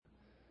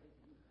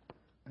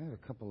I have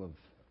a couple of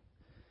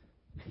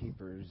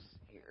papers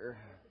here.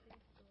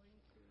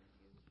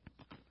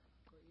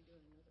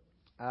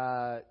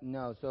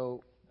 No,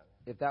 so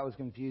if that was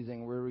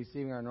confusing, we're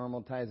receiving our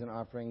normal tithes and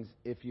offerings.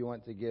 If you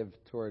want to give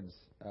towards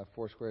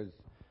Foursquare's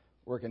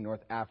work in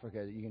North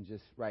Africa, you can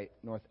just write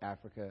North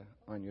Africa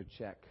on your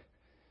check,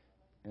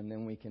 and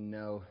then we can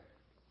know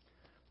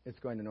it's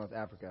going to North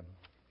Africa.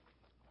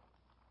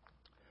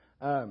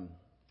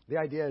 The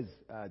idea is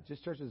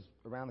just churches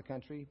around the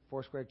country,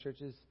 Foursquare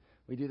churches,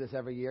 we do this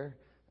every year.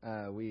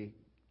 We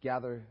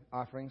gather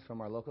offerings from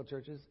our local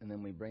churches, and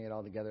then we bring it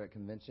all together at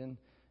convention.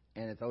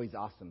 And it's always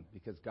awesome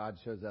because God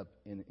shows up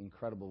in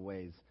incredible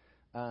ways.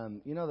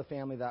 You know the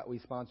family that we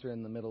sponsor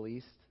in the Middle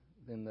East,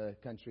 in the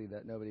country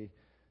that nobody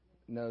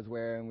knows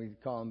where, and we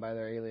call them by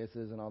their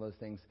aliases and all those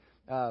things.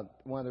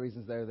 One of the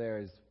reasons they're there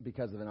is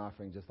because of an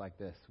offering just like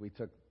this. We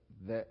took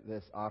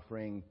this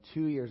offering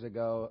 2 years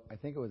ago, I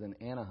think it was in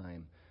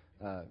Anaheim,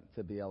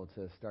 to be able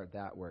to start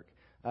that work.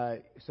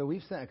 So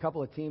we've sent a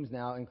couple of teams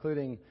now,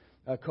 including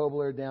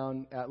Kobler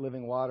down at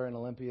Living Water in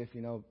Olympia, if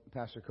you know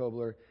Pastor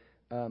Kobler.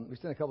 We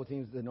sent a couple of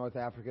teams to North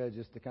Africa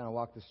just to kind of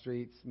walk the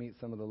streets, meet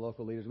some of the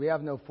local leaders. We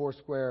have no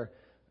Foursquare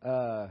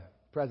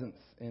presence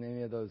in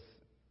any of those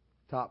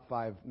top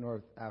 5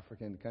 North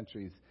African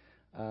countries.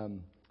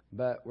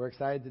 But we're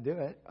excited to do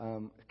it.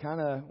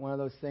 Kind of one of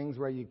those things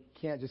where you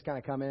can't just kind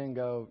of come in and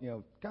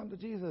go, come to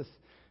Jesus.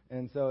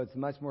 And so it's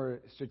much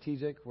more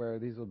strategic, where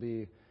these will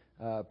be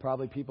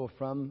probably people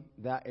from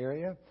that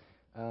area.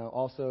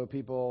 Also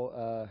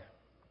people,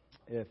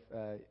 if,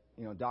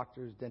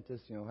 doctors,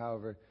 dentists,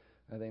 however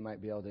they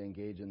might be able to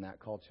engage in that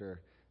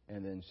culture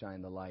and then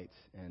shine the light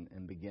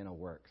and begin a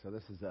work. So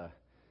this is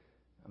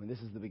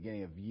the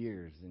beginning of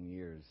years and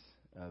years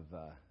of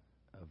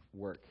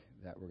work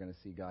that we're going to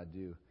see God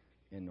do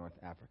in North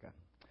Africa.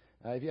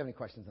 If you have any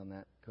questions on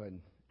that, go ahead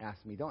and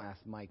ask me. Don't ask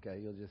Micah.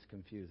 You'll just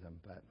confuse him.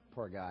 But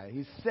poor guy.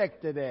 He's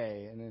sick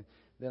today. And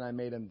then I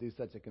made him do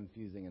such a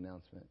confusing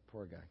announcement.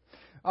 Poor guy.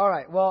 All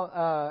right. Well,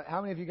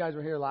 how many of you guys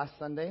were here last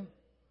Sunday?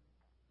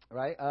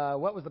 Right?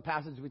 What was the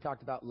passage we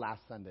talked about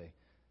last Sunday?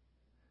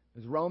 It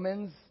was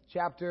Romans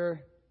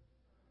chapter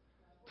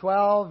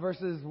 12,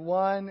 verses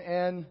 1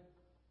 and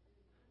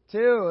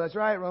 2. That's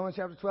right, Romans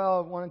chapter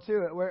 12, 1 and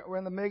 2. We're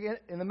in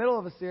the middle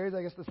of a series,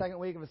 I guess the second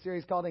week of a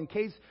series called In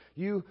Case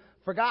You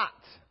Forgot.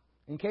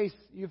 In case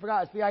you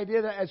forgot. It's the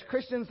idea that as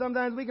Christians,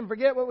 sometimes we can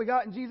forget what we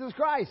got in Jesus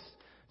Christ.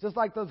 Just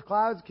like those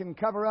clouds can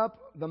cover up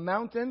the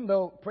mountain,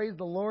 though, praise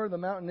the Lord, the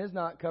mountain is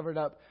not covered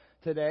up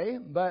today,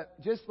 but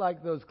just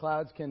like those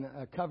clouds can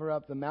cover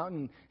up the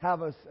mountain,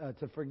 have us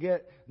to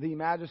forget the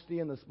majesty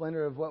and the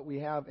splendor of what we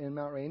have in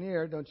Mount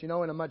Rainier, don't you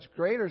know, in a much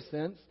greater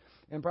sense,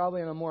 and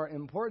probably in a more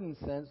important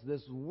sense,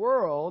 this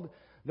world,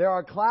 there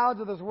are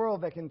clouds of this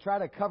world that can try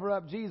to cover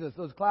up Jesus.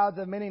 Those clouds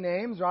have many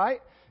names,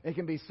 right? It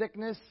can be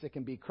sickness, it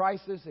can be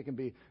crisis, it can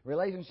be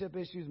relationship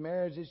issues,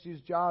 marriage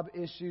issues, job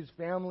issues,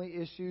 family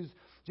issues,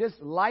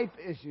 just life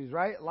issues,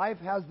 right? Life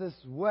has this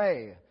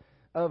way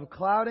of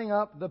clouding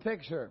up the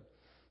picture.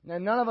 Now,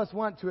 none of us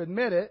want to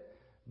admit it,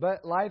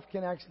 but life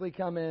can actually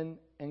come in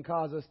and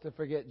cause us to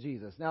forget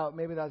Jesus. Now,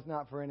 maybe that's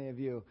not for any of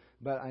you,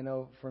 but I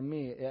know for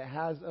me, it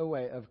has a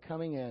way of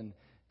coming in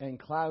and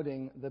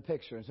clouding the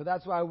picture. And so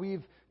that's why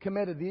we've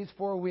committed these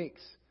 4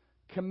 weeks,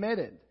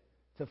 committed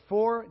to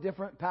 4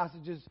 different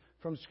passages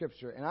from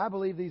Scripture. And I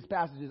believe these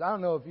passages, I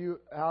don't know if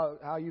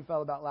how you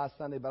felt about last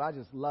Sunday, but I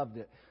just loved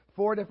it.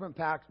 4 different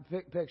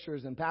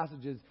pictures and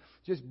passages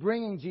just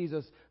bringing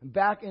Jesus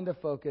back into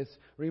focus,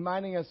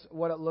 reminding us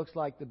what it looks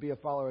like to be a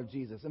follower of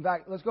Jesus. In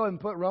fact, let's go ahead and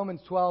put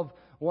Romans 12,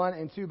 1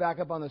 and 2 back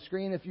up on the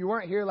screen. If you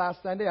weren't here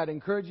last Sunday, I'd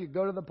encourage you to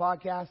go to the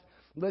podcast,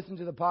 listen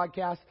to the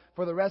podcast.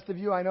 For the rest of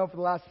you, I know for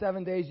the last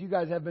 7 days, you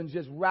guys have been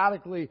just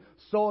radically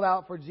sold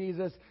out for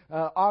Jesus,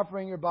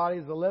 offering your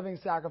bodies a living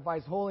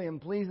sacrifice, holy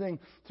and pleasing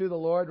to the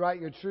Lord,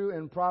 right? Your true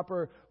and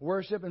proper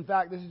worship. In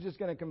fact, this is just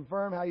going to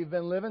confirm how you've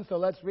been living, so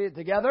let's read it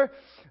together.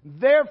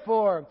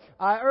 Therefore,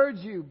 I urge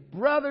you,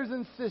 brothers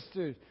and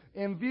sisters,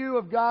 in view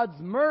of God's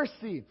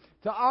mercy,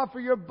 to offer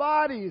your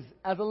bodies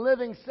as a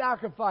living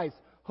sacrifice,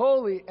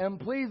 holy and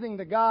pleasing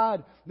to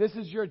God. This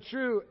is your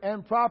true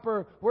and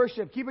proper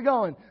worship. Keep it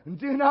going.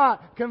 Do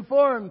not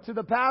conform to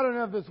the pattern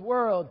of this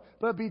world,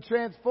 but be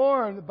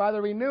transformed by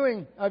the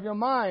renewing of your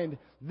mind.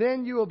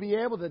 Then you will be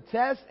able to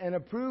test and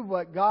approve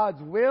what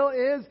God's will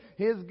is,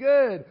 His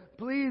good,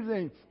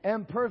 pleasing,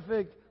 and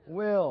perfect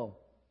will.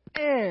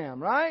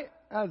 Bam! Right?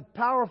 That's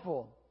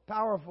powerful.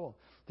 Powerful.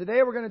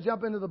 Today we're going to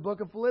jump into the book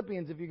of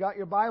Philippians. If you got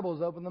your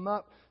Bibles, open them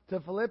up to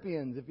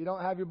Philippians. If you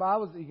don't have your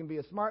Bibles, you can be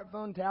a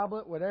smartphone,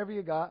 tablet, whatever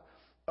you got,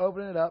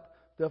 open it up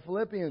to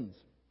Philippians.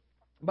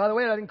 By the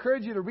way, I'd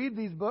encourage you to read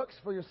these books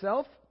for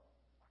yourself.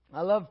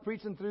 I love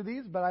preaching through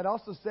these, but I'd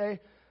also say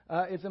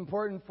it's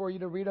important for you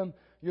to read them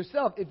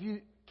yourself. If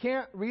you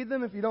can't read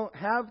them, if you don't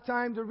have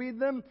time to read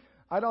them,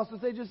 I'd also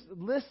say just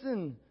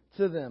listen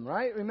to them,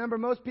 right? Remember,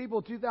 most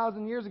people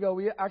 2,000 years ago,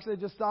 we actually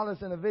just saw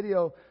this in a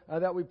video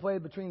that we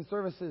played between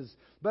services,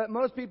 but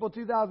most people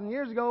 2,000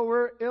 years ago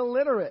were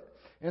illiterate.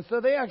 And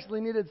so they actually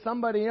needed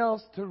somebody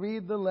else to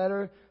read the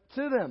letter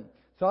to them.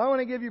 So I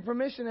want to give you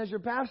permission as your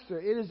pastor.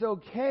 It is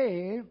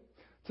okay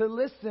to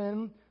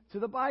listen to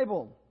the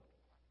Bible.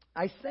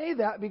 I say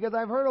that because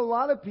I've heard a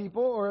lot of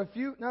people, or a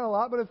few, not a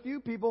lot, but a few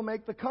people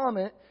make the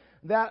comment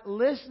that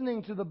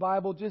listening to the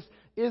Bible just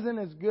isn't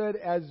as good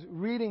as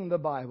reading the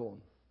Bible.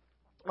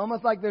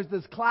 Almost like there's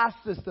this class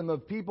system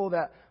of people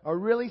that are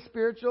really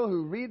spiritual,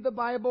 who read the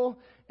Bible,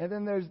 and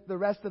then there's the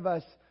rest of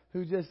us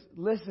who just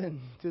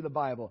listen to the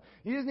Bible.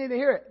 You just need to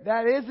hear it.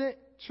 That isn't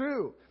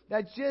true.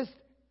 That just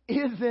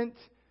isn't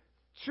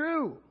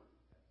true.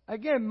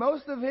 Again,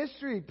 most of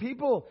history,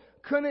 people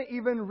couldn't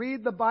even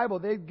read the Bible.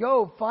 They'd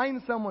go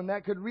find someone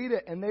that could read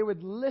it, and they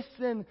would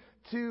listen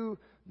to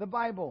the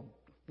Bible.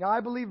 Now,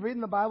 I believe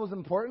reading the Bible is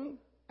important.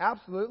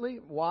 Absolutely.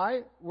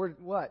 Why? We're,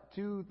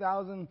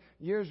 2,000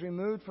 years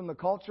removed from the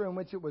culture in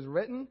which it was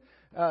written.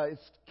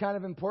 It's kind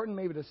of important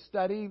maybe to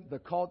study the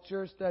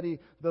culture, study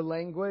the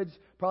language,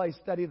 probably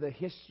study the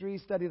history,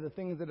 study the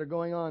things that are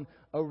going on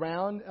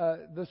around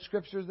the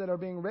scriptures that are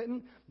being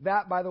written.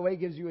 That, by the way,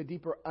 gives you a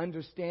deeper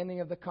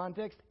understanding of the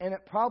context, and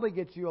it probably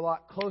gets you a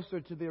lot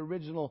closer to the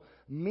original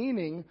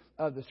meaning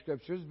of the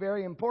scriptures.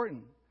 Very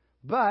important.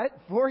 But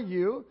for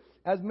you,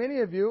 as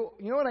many of you,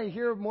 you know what I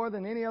hear more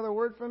than any other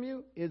word from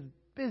you? Is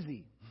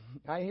busy.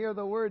 I hear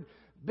the word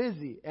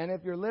busy. And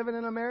if you're living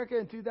in America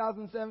in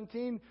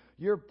 2017,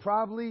 you're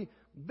probably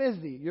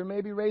busy. You're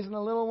maybe raising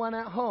a little one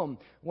at home.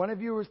 One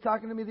of you was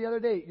talking to me the other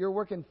day. You're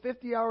working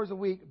 50 hours a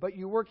week, but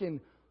you work in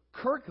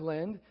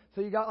Kirkland,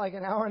 so you got like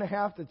an hour and a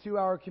half to 2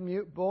 hour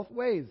commute both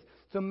ways.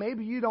 So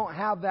maybe you don't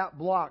have that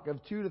block of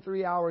 2 to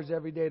 3 hours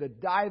every day to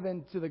dive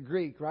into the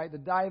Greek, right? To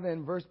dive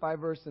in verse by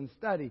verse and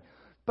study.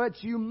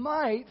 But you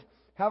might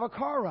have a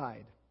car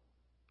ride.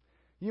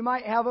 You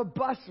might have a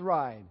bus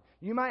ride.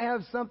 You might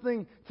have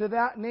something to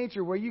that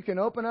nature where you can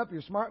open up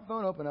your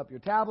smartphone, open up your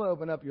tablet,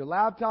 open up your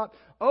laptop,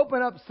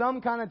 open up some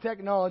kind of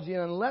technology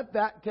and let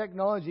that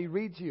technology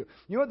read to you.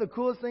 You know what the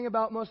coolest thing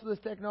about most of this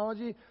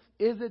technology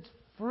is? It's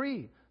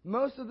free.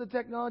 Most of the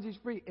technology is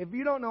free. If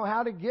you don't know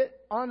how to get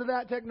onto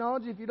that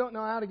technology, if you don't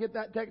know how to get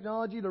that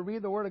technology to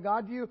read the Word of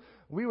God to you,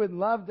 we would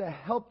love to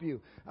help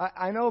you.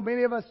 I know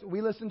many of us,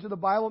 we listen to the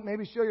Bible.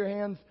 Maybe show your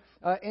hands.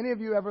 Any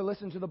of you ever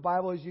listen to the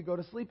Bible as you go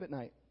to sleep at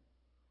night?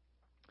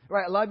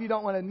 Right, a lot of you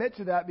don't want to admit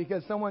to that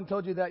because someone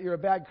told you that you're a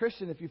bad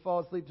Christian if you fall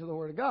asleep to the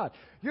Word of God.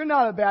 You're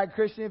not a bad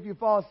Christian if you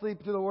fall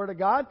asleep to the Word of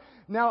God.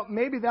 Now,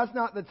 maybe that's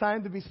not the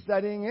time to be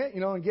studying it,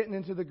 and getting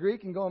into the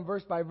Greek and going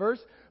verse by verse.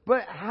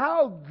 But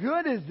how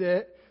good is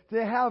it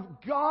to have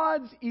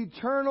God's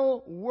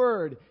eternal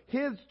Word,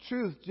 His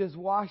truth just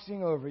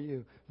washing over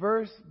you,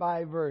 verse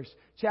by verse,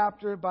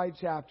 chapter by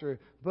chapter,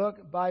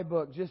 book by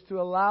book, just to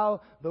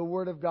allow the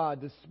Word of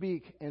God to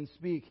speak and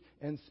speak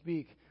and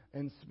speak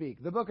and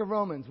speak. The book of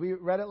Romans, we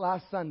read it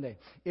last Sunday.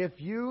 If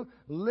you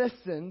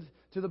listened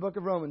to the book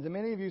of Romans, and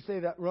many of you say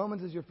that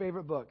Romans is your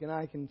favorite book, and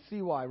I can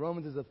see why.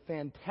 Romans is a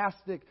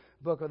fantastic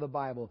book of the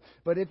Bible.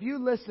 But if you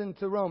listen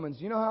to Romans,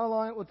 you know how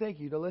long it will take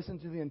you to listen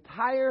to the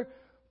entire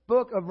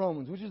book of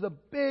Romans, which is a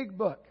big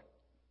book.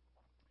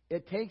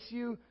 It takes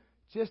you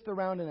just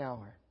around an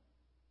hour.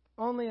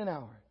 Only an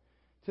hour.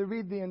 To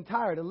read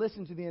to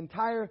listen to the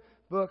entire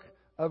book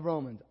of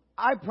Romans.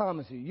 I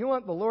promise you, you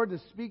want the Lord to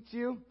speak to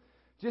you?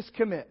 Just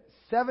commit.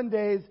 7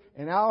 days,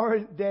 an hour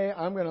a day,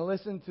 I'm going to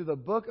listen to the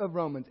book of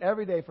Romans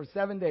every day for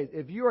 7 days.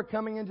 If you are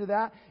coming into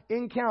that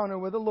encounter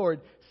with the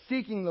Lord,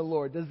 seeking the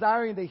Lord,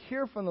 desiring to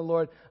hear from the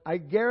Lord, I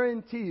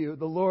guarantee you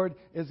the Lord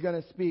is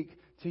going to speak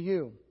to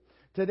you.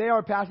 Today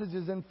our passage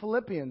is in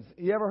Philippians.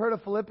 You ever heard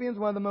of Philippians?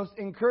 One of the most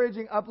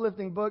encouraging,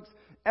 uplifting books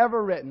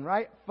ever written,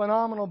 right?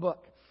 Phenomenal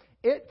book.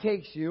 It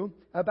takes you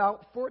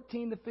about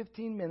 14 to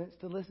 15 minutes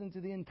to listen to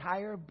the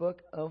entire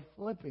book of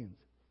Philippians.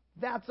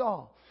 That's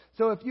all.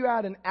 So if you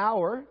had an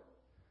hour,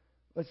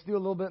 let's do a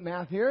little bit of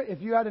math here.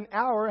 If you had an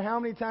hour, how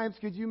many times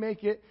could you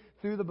make it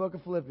through the book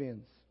of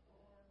Philippians?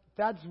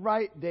 That's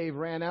right, Dave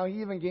Ranow.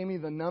 He even gave me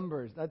the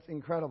numbers. That's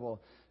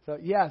incredible. So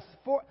yes,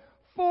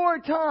 four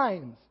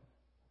times.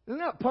 Doesn't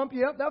that pump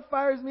you up? That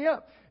fires me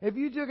up. If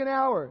you took an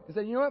hour and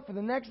said, you know what, for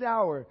the next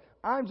hour,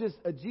 I'm just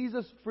a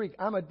Jesus freak.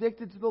 I'm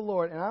addicted to the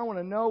Lord, and I want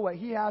to know what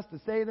He has to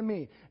say to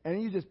me.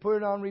 And you just put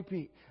it on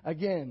repeat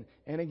again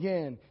and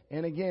again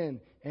and again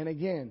and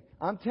again.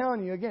 I'm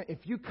telling you again, if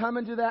you come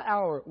into that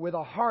hour with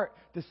a heart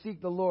to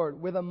seek the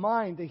Lord, with a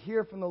mind to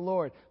hear from the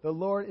Lord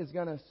is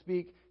going to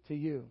speak to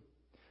you.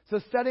 So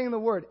studying the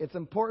Word, it's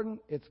important.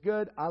 It's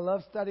good. I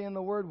love studying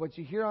the Word. What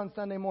you hear on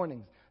Sunday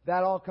mornings,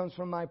 that all comes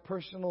from my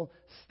personal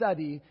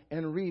study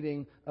and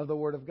reading of the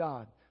Word of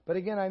God. But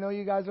again, I know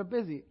you guys are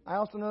busy. I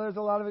also know there's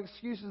a lot of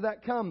excuses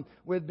that come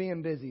with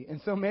being busy.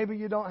 And so maybe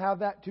you don't have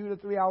that 2 to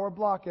 3 hour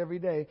block every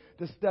day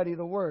to study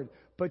the Word.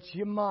 But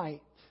you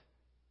might.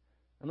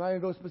 I'm not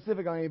going to go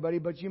specific on anybody,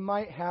 but you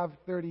might have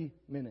 30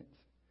 minutes.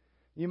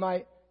 You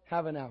might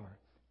have an hour.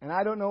 And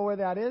I don't know where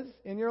that is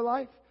in your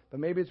life, but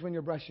maybe it's when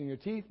you're brushing your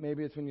teeth.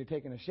 Maybe it's when you're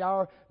taking a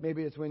shower.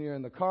 Maybe it's when you're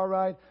in the car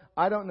ride.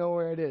 I don't know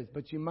where it is,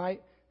 but you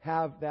might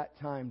have that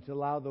time to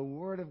allow the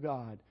Word of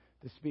God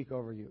to speak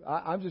over you.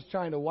 I'm just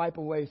trying to wipe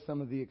away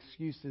some of the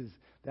excuses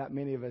that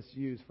many of us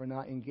use for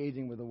not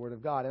engaging with the Word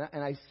of God.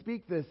 And I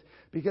speak this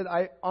because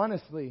I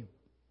honestly,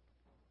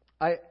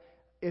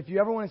 if you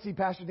ever want to see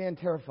Pastor Dan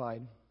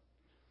terrified,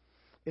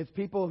 it's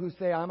people who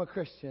say, I'm a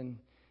Christian,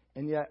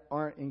 and yet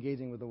aren't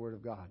engaging with the Word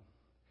of God.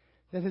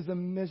 That is a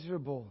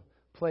miserable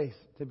place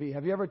to be.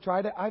 Have you ever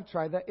tried it? I've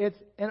tried that. It's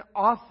an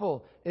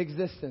awful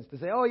existence to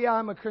say, oh yeah,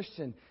 I'm a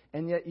Christian,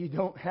 and yet you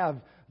don't have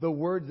the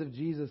words of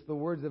Jesus, the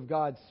words of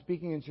God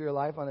speaking into your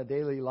life on a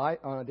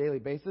daily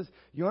basis.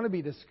 You want to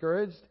be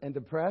discouraged and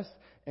depressed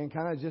and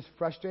kind of just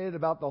frustrated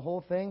about the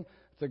whole thing?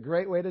 It's a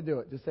great way to do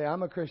it. Just say,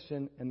 I'm a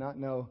Christian, and not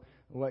know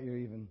what you're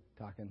even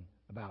talking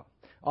about.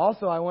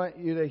 Also, I want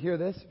you to hear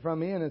this from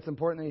me, and it's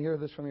important to hear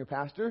this from your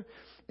pastor,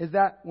 is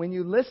that when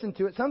you listen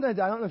to it, sometimes,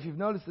 I don't know if you've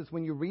noticed this,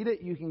 when you read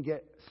it, you can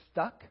get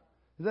stuck.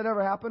 Does that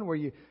ever happen where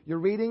you're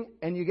reading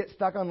and you get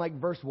stuck on like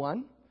verse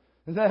 1?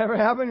 Does that ever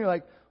happen? You're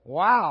like,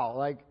 wow,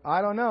 like,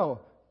 I don't know.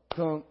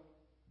 Don't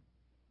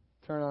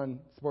turn on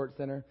Sports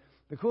Center.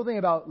 The cool thing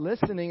about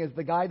listening is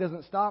the guy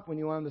doesn't stop when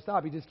you want him to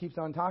stop. He just keeps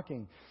on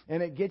talking.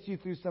 And it gets you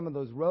through some of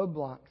those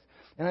roadblocks.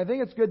 And I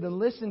think it's good to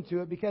listen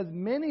to it because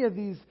many of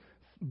these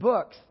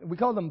books, we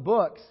call them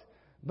books,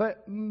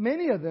 but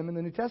many of them in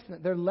the New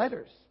Testament, they're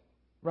letters,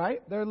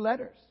 right? They're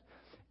letters.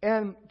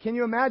 And can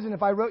you imagine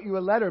if I wrote you a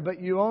letter, but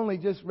you only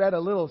just read a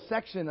little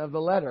section of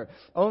the letter?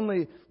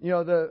 Only,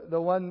 the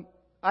one...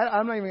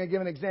 I'm not even going to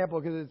give an example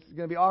because it's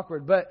going to be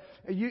awkward, but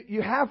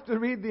you have to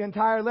read the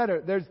entire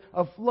letter. There's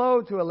a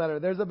flow to a letter.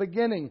 There's a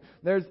beginning,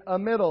 there's a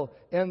middle,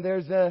 and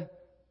there's a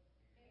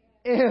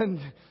end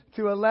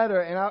to a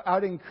letter. And I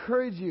would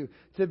encourage you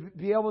to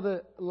be able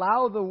to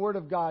allow the Word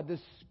of God to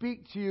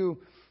speak to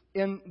you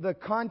in the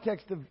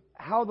context of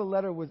how the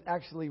letter was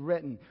actually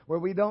written, where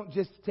we don't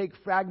just take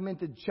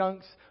fragmented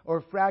chunks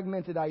or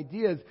fragmented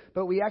ideas,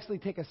 but we actually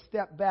take a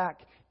step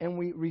back and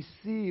we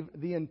receive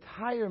the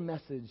entire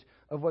message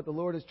of what the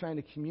Lord is trying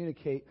to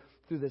communicate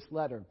through this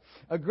letter.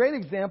 A great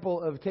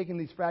example of taking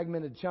these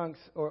fragmented chunks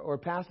or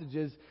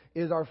passages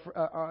is our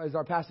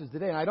passage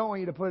today. And I don't want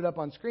you to put it up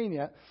on screen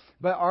yet,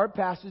 but our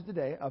passage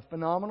today, a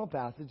phenomenal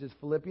passage, is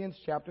Philippians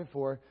chapter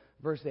 4,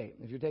 verse 8.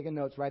 If you're taking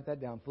notes, write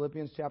that down.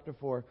 Philippians chapter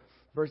 4,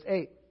 verse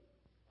 8.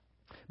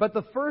 But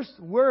the first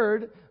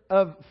word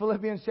of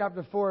Philippians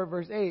chapter 4,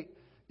 verse 8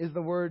 is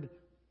the word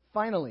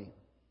finally.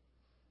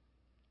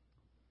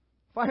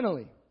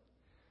 Finally.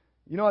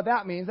 You know what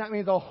that means? That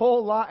means a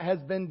whole lot has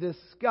been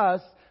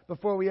discussed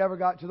before we ever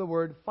got to the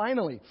word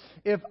finally.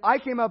 If I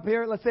came up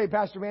here, let's say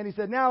Pastor Randy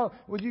said, now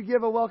would you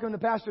give a welcome to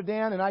Pastor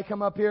Dan? And I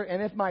come up here,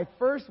 and if my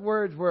first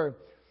words were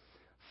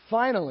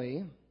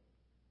finally,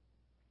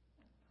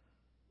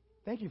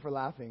 thank you for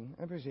laughing.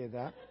 I appreciate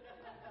that.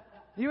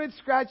 You would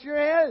scratch your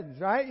heads,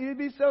 right? You'd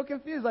be so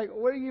confused. Like,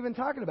 what are you even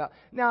talking about?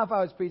 Now, if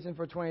I was preaching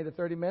for 20 to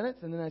 30 minutes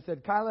and then I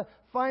said, Kyla,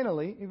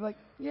 finally, you'd be like,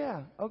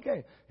 yeah,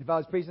 okay. If I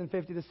was preaching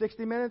 50 to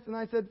 60 minutes and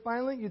I said,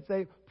 finally, you'd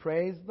say,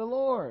 praise the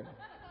Lord.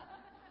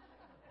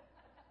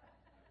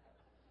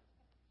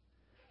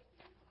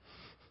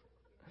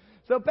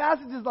 So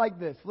passages like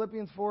this,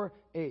 Philippians 4,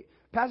 8.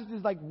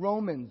 Passages like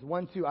Romans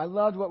 1, 2. I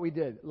loved what we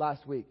did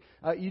last week.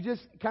 You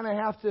just kind of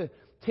have to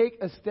take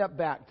a step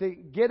back to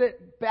get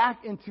it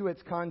back into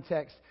its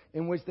context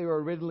in which they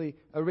were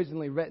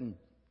originally written.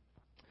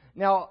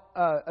 Now,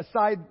 a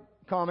side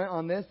comment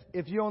on this,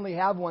 if you only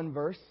have one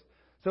verse,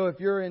 so if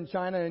you're in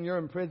China and you're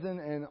in prison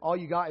and all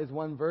you got is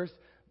one verse,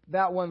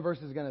 that one verse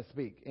is going to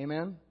speak.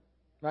 Amen?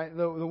 Right?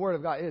 The Word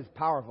of God is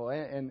powerful.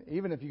 And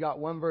even if you got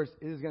one verse,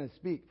 it is going to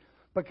speak.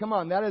 But come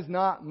on, that is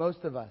not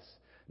most of us.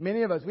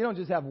 Many of us, we don't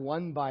just have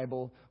one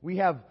Bible. We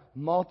have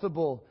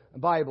multiple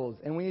Bibles.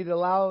 And we need to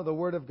allow the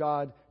Word of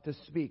God to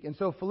speak. And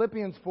so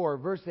Philippians 4,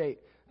 verse 8,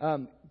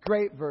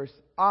 great verse,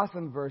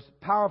 awesome verse,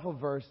 powerful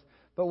verse.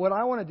 But what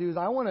I want to do is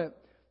I want to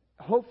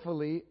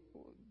hopefully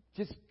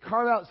just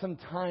carve out some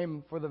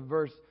time for the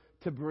verse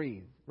to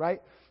breathe,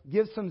 right?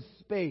 Give some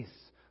space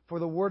for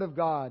the Word of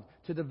God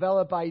to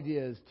develop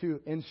ideas, to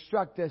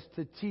instruct us,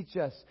 to teach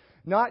us,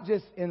 not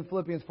just in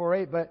Philippians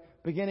 4:8, but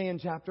beginning in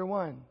chapter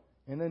 1,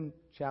 and then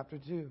chapter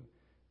 2,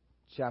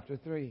 chapter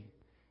 3.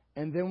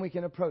 And then we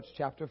can approach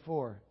chapter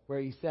 4, where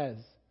he says,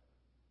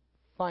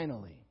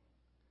 finally.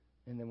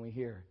 And then we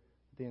hear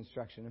the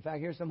instruction. In fact,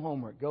 here's some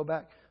homework. Go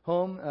back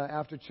home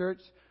after church,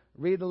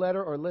 read the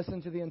letter or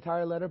listen to the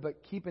entire letter, but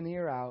keep an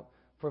ear out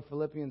for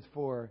Philippians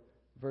 4,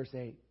 verse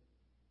 8.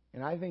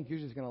 And I think you're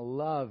just going to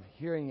love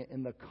hearing it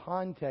in the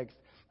context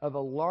of a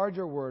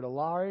larger word, a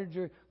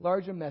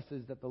larger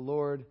message that the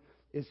Lord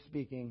is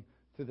speaking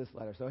through this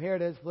letter. So here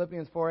it is,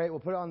 Philippians 4:8. We'll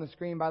put it on the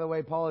screen. By the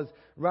way, Paul is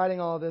writing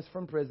all of this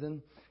from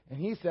prison. And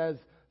he says,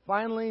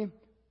 finally,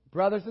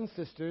 brothers and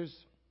sisters,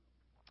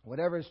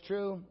 whatever is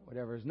true,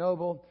 whatever is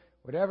noble,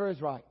 whatever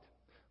is right,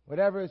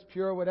 whatever is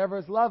pure, whatever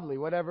is lovely,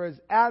 whatever is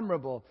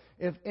admirable,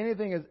 if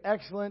anything is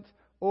excellent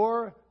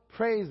or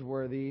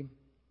praiseworthy,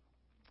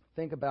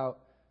 think about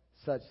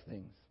such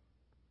things.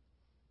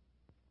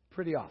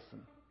 Pretty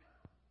awesome.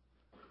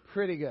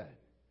 Pretty good.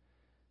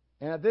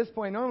 And at this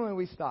point, normally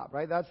we stop,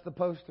 right? That's the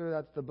poster,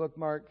 that's the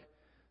bookmark.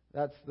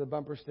 That's the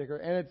bumper sticker.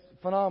 And it's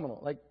phenomenal.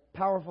 Like,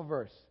 powerful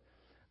verse.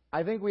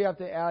 I think we have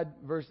to add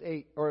verse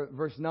 8 or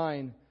verse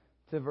 9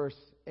 to verse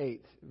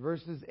 8.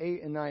 Verses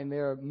 8 and 9, they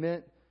are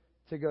meant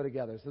to go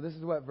together. So this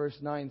is what verse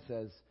 9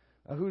 says.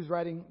 Who's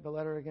writing the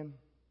letter again?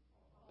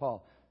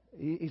 Paul.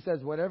 He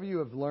says, whatever you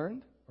have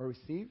learned or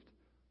received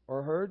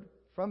or heard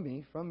from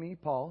me,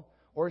 Paul,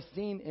 or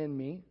seen in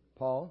me,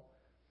 Paul,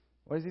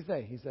 what does he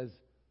say? He says,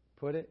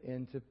 put it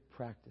into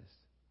practice.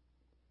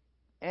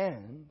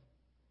 And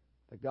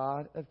the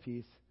God of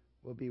peace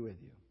will be with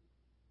you.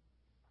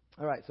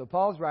 All right, so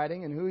Paul's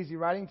writing, and who is he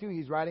writing to?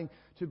 He's writing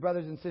to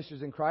brothers and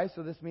sisters in Christ,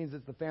 so this means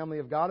it's the family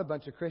of God, a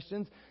bunch of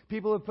Christians.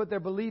 People have put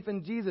their belief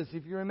in Jesus.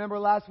 If you remember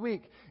last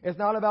week, it's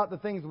not about the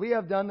things we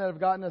have done that have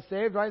gotten us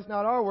saved, right? It's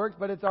not our works,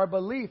 but it's our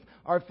belief,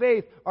 our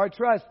faith, our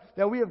trust,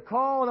 that we have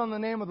called on the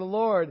name of the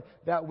Lord,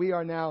 that we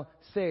are now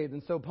saved.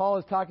 And so Paul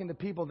is talking to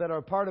people that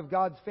are part of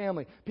God's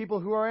family, people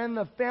who are in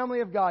the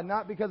family of God,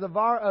 not because of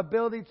our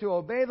ability to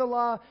obey the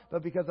law,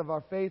 but because of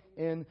our faith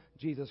in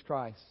Jesus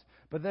Christ.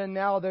 But then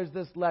now there's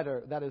this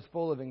letter that is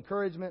full of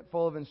encouragement,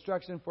 full of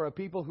instruction for a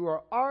people who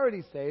are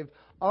already saved,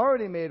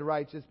 already made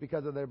righteous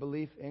because of their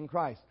belief in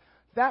Christ.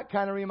 That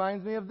kind of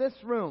reminds me of this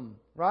room,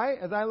 right?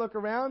 As I look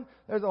around,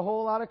 there's a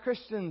whole lot of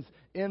Christians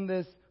in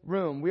this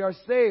room. We are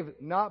saved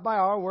not by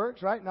our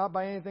works, right? Not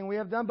by anything we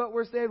have done, but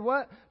we're saved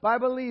what? By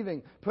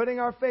believing,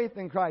 putting our faith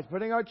in Christ,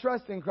 putting our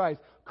trust in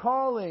Christ,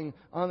 calling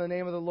on the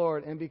name of the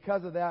Lord. And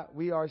because of that,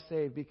 we are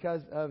saved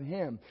because of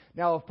Him.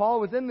 Now, if Paul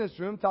was in this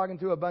room talking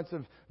to a bunch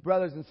of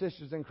brothers and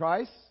sisters in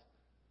Christ,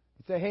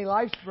 he'd say, hey,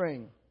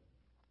 LifeSpring,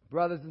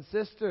 brothers and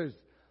sisters,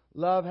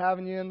 love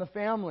having you in the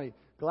family.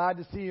 Glad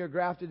to see you're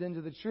grafted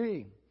into the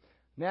tree.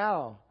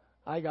 Now,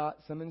 I got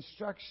some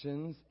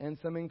instructions and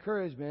some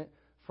encouragement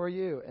for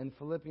you. In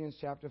Philippians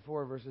chapter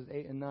 4, verses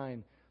 8 and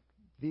 9,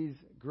 these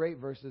great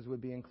verses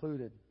would be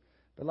included.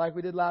 But like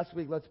we did last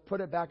week, let's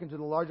put it back into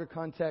the larger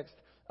context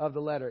of the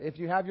letter. If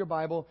you have your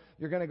Bible,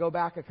 you're going to go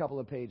back a couple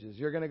of pages.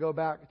 You're going to go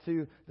back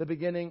to the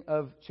beginning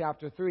of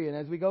chapter 3. And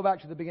as we go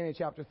back to the beginning of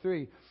chapter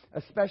 3,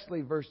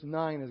 especially verse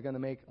 9 is going to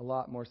make a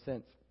lot more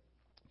sense.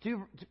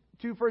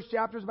 Two first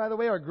chapters, by the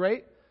way, are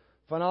great.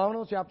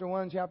 Phenomenal. Chapter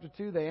 1 and chapter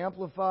 2, they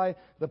amplify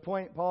the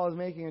point Paul is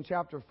making in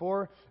chapter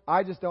 4.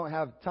 I just don't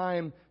have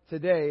time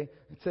today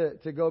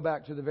to go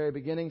back to the very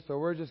beginning, so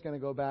we're just going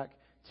to go back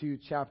to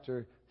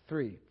chapter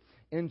 3.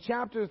 In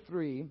chapter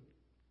 3,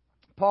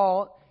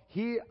 Paul,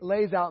 he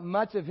lays out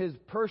much of his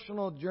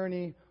personal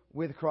journey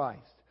with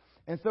Christ.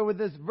 And so with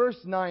this verse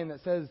 9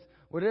 that says,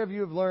 whatever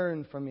you have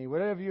learned from me,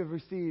 whatever you have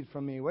received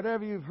from me,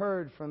 whatever you've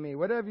heard from me,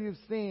 whatever you've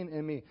seen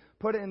in me,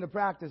 put it into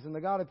practice, and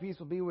the God of peace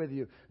will be with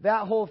you.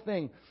 That whole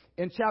thing.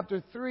 In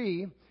chapter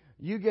 3,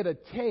 you get a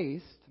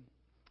taste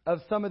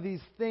of some of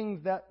these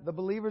things that the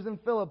believers in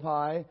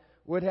Philippi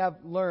would have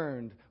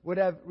learned, would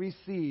have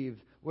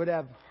received, would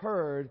have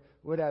heard,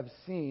 would have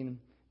seen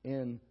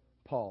in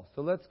Paul.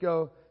 So let's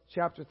go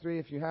chapter 3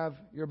 if you have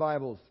your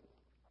Bibles.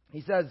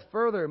 He says,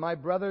 further, my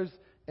brothers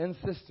and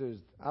sisters.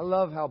 I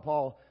love how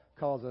Paul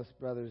calls us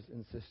brothers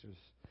and sisters.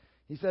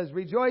 He says,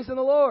 rejoice in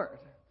the Lord.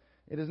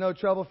 It is no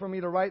trouble for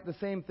me to write the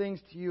same things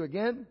to you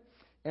again,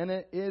 and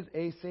it is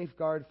a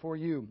safeguard for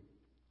you.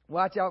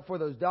 Watch out for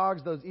those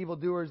dogs, those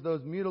evildoers,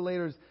 those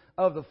mutilators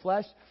of the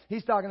flesh.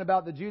 He's talking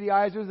about the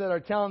Judaizers that are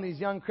telling these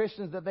young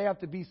Christians that they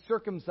have to be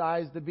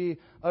circumcised to be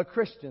a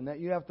Christian, that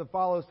you have to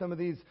follow some of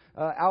these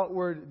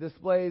outward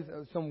displays,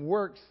 some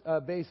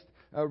works-based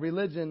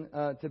religion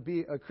to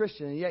be a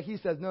Christian. And yet he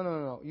says,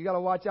 no. You got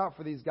to watch out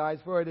for these guys,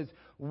 for it is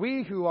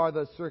we who are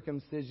the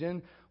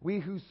circumcision, we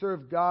who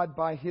serve God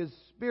by His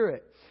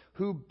Spirit,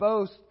 who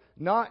boast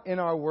not in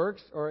our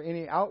works or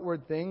any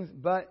outward things,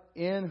 but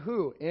in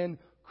who? In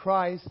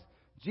Christ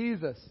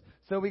Jesus.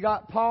 So we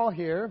got Paul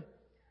here.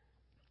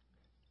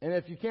 And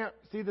if you can't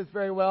see this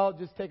very well,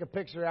 just take a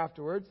picture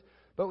afterwards.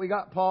 But we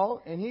got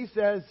Paul, and he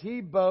says he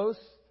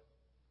boasts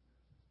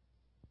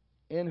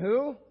in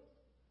who?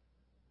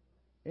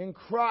 In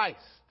Christ.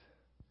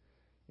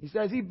 He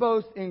says he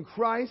boasts in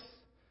Christ,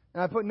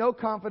 and I put no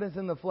confidence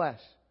in the flesh.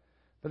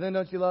 But then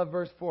don't you love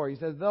verse 4? He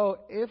says, though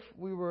if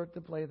we were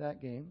to play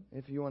that game,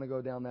 if you want to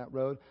go down that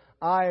road,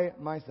 I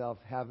myself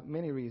have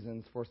many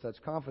reasons for such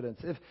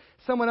confidence. If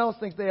someone else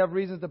thinks they have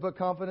reasons to put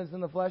confidence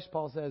in the flesh,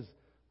 Paul says,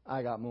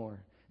 I got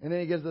more. And then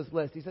he gives this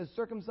list. He says,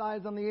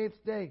 circumcised on the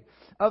 8th day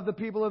of the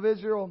people of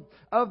Israel,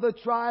 of the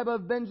tribe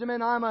of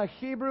Benjamin, I'm a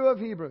Hebrew of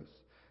Hebrews.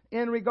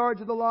 In regard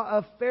to the law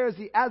of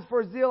Pharisee, as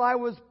for zeal, I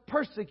was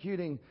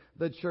persecuting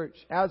the church.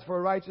 As for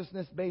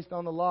righteousness based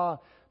on the law,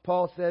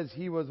 Paul says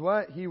he was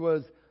what? He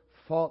was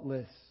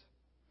faultless.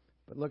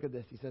 But look at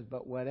this. He says,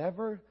 but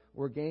whatever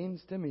were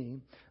gains to me,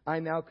 I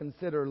now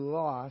consider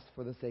loss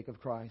for the sake of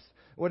Christ.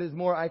 What is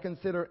more, I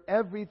consider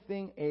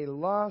everything a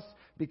loss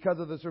because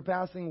of the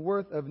surpassing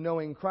worth of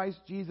knowing Christ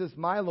Jesus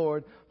my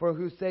Lord, for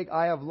whose sake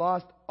I have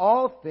lost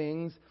all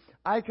things.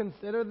 I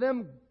consider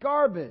them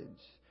garbage,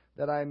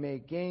 that I may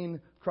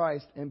gain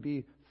Christ and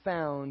be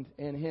found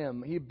in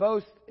Him. He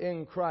boasts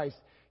in Christ.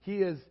 He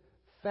is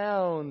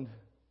found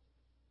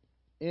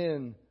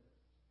in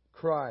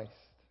Christ.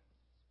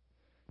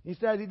 He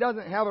says he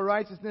doesn't have a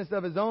righteousness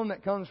of his own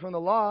that comes from the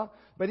law,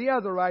 but he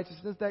has a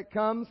righteousness that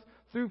comes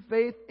through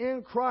faith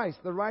in Christ.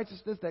 The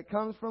righteousness that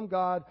comes from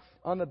God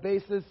on the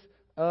basis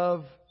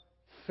of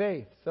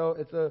faith. So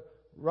it's a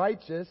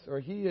righteous, or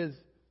he is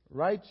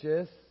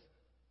righteous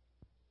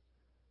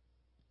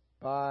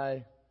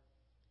by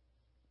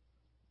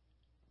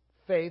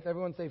faith.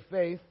 Everyone say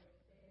faith.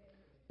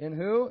 In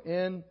who?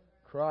 In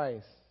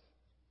Christ.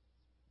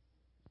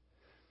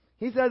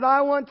 He says,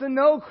 I want to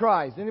know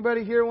Christ.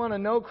 Anybody here want to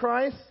know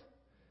Christ?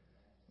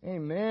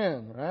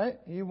 Amen, right?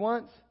 He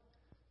wants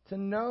to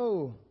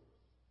know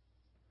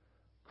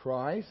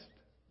Christ.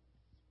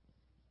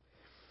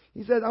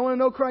 He says, I want to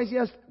know Christ,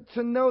 yes,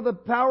 to know the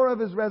power of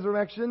His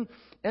resurrection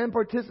and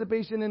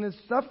participation in His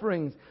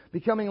sufferings,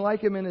 becoming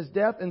like Him in His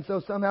death, and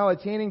so somehow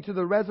attaining to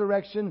the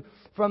resurrection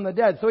from the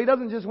dead. So he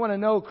doesn't just want to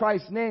know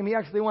Christ's name. He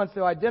actually wants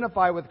to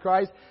identify with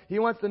Christ. He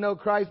wants to know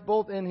Christ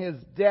both in His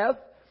death.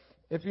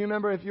 If you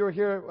remember, if you were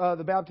here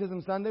the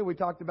Baptism Sunday, we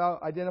talked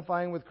about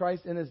identifying with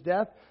Christ in His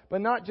death,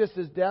 but not just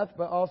His death,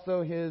 but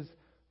also His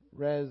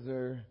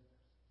resurrection.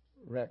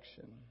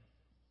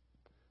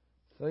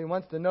 So he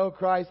wants to know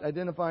Christ,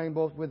 identifying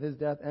both with His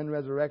death and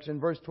resurrection.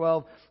 Verse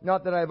 12,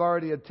 not that I've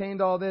already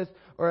obtained all this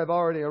or have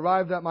already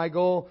arrived at my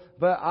goal,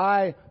 but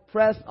I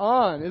press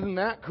on. Isn't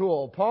that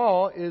cool?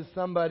 Paul is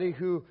somebody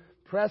who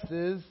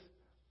presses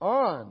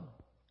on.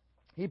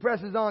 He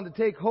presses on to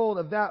take hold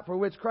of that for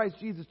which Christ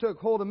Jesus took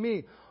hold of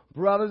me.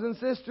 Brothers and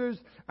sisters,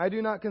 I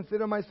do not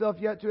consider myself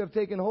yet to have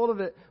taken hold of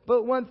it,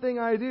 but one thing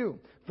I do,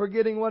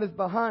 forgetting what is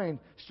behind,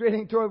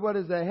 straining toward what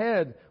is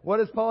ahead. What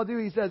does Paul do?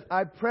 He says,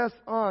 I press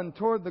on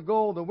toward the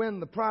goal to win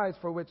the prize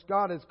for which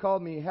God has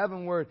called me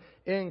heavenward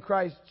in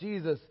Christ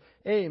Jesus.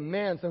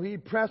 Amen. So he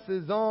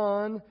presses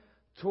on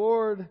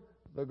toward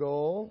the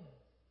goal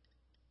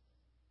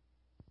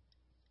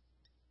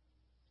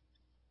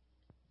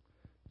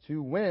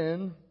to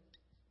win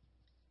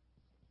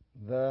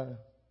the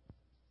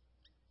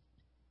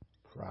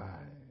prize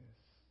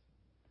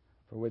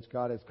for which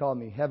God has called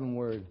me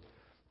heavenward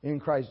in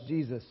Christ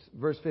Jesus.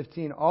 Verse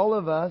 15, all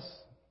of us,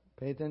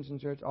 pay attention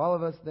church, all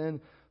of us then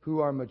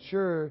who are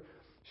mature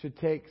should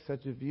take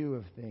such a view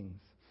of things.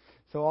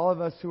 So all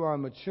of us who are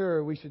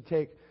mature, we should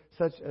take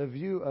such a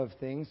view of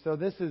things. So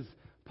this is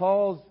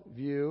Paul's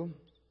view.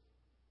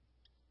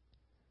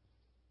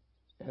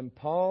 And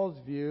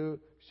Paul's view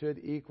should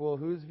equal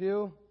whose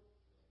view?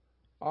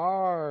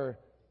 Our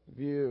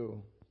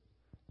view.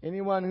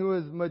 Anyone who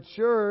is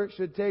mature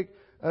should take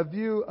a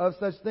view of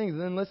such things.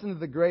 And then listen to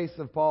the grace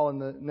of Paul in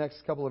the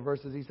next couple of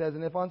verses. He says,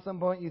 and if on some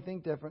point you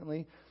think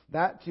differently,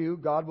 that too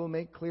God will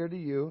make clear to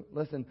you.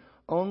 Listen,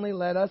 only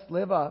let us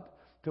live up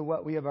to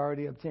what we have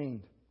already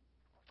obtained.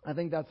 I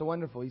think that's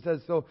wonderful. He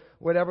says, so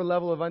whatever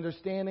level of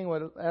understanding,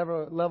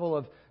 whatever level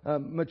of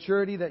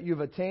maturity that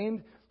you've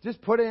attained,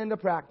 just put it into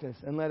practice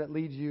and let it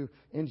lead you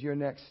into your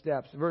next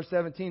steps. Verse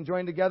 17,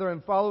 join together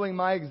in following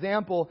my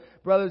example,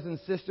 brothers and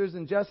sisters,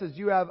 and just as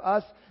you have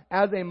us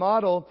as a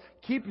model,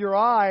 keep your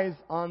eyes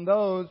on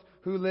those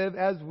who live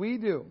as we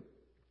do.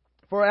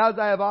 For as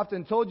I have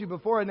often told you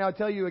before, and now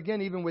tell you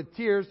again, even with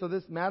tears, so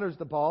this matters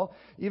to Paul,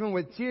 even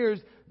with tears,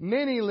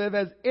 many live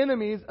as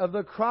enemies of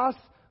the cross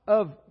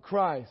of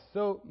Christ.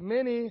 So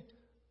many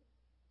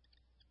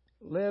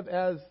live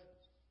as,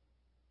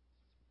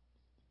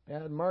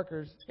 add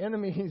markers,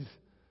 enemies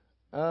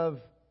of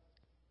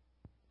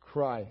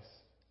Christ.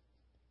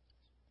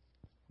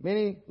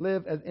 Many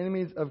live as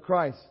enemies of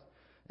Christ.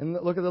 And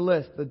look at the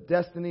list. The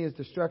destiny is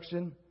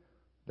destruction.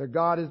 Their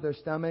God is their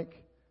stomach.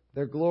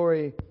 Their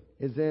glory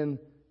is in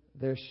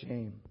their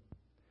shame.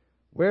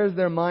 Where's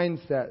their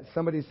mindset?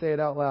 Somebody say it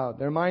out loud.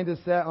 Their mind is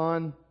set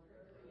on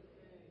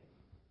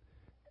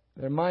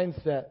their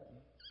mindset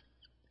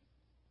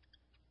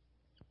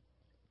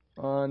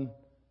on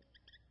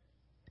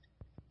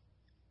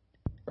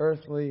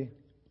earthly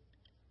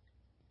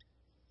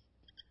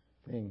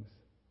things.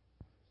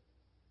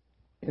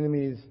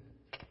 Enemies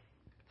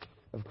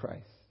of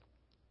Christ.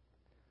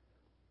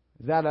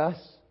 Is that us?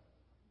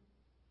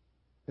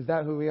 Is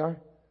that who we are?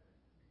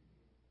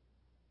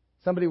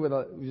 Somebody with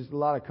just a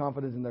lot of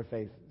confidence in their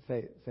faith.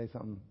 Say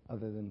something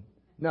other than,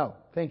 no,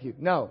 thank you.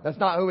 No, that's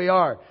not who we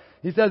are.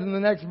 He says in the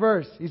next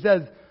verse, he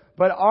says,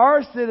 but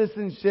our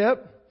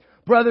citizenship,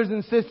 brothers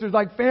and sisters,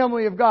 like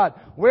family of God,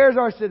 where's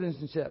our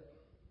citizenship?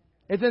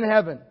 It's in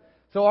heaven.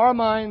 So our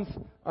minds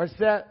are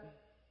set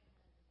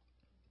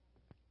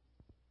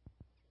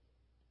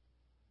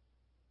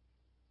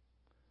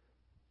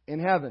in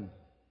heaven.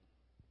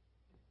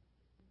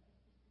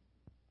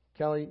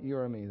 Kelly,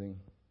 you're amazing.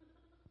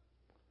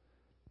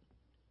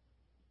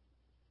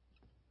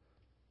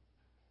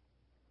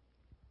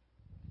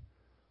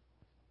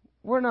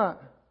 We're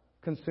not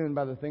consumed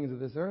by the things of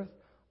this earth.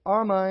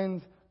 Our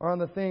minds are on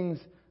the things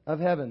of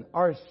heaven.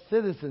 Our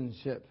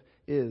citizenship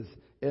is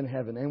in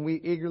heaven. And we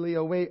eagerly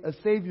await a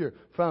Savior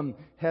from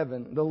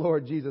heaven, the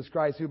Lord Jesus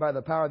Christ, who by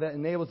the power that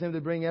enables Him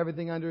to bring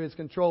everything under His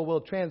control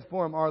will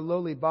transform our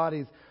lowly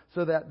bodies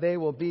so that they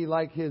will be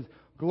like His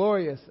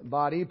glorious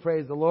body.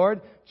 Praise the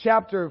Lord.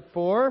 Chapter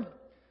 4,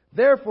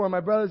 Therefore,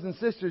 my brothers and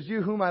sisters,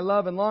 you whom I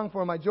love and long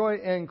for, my joy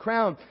and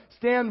crown,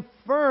 stand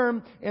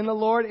firm in the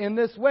Lord in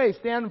this way.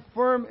 Stand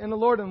firm in the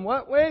Lord in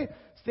what way?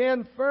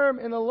 Stand firm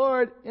in the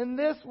Lord in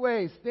this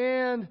way.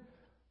 Stand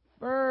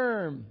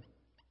firm.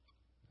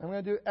 I'm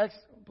going to do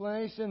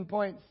explanation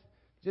points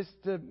just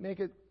to make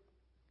it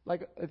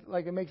like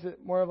it makes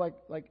it more of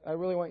like I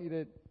really want you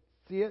to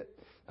see it.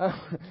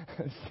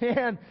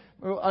 Stand,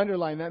 we'll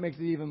underline, that makes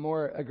it even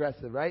more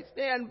aggressive, right?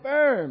 Stand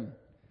firm.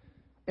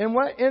 And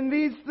what? In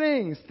these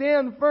things,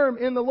 stand firm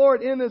in the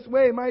Lord in this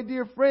way, my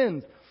dear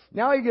friends.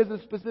 Now he gives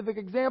a specific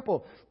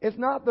example. It's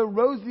not the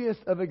rosiest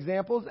of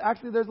examples.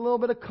 Actually, there's a little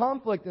bit of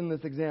conflict in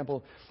this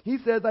example. He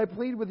says, I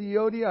plead with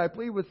Euodia, I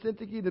plead with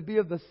Syntyche to be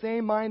of the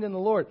same mind in the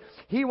Lord.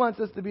 He wants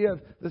us to be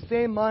of the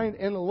same mind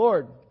in the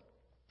Lord.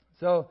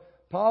 So,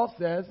 Paul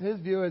says his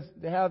view is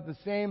to have the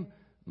same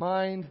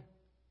mind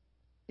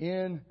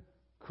in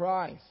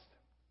Christ.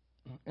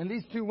 And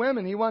these two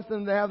women, he wants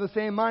them to have the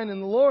same mind in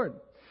the Lord.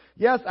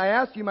 Yes, I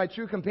ask you, my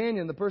true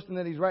companion, the person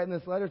that he's writing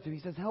this letter to,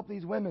 he says, help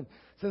these women,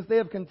 since they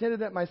have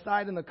contended at my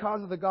side in the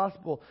cause of the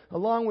gospel,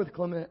 along with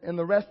Clement and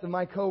the rest of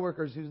my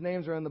co-workers whose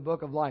names are in the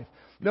book of life.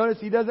 Notice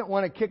he doesn't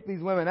want to kick these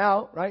women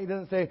out, right? He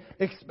doesn't say,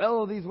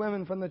 expel these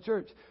women from the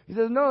church. He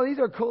says, no, these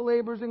are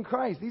co-laborers in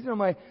Christ. These are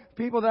my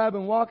people that I've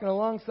been walking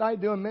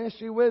alongside, doing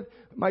ministry with.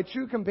 My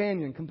true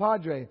companion,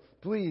 compadre,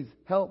 please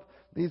help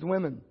these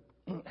women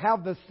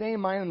have the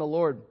same mind in the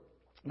Lord.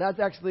 That's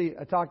actually,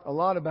 I talked a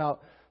lot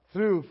about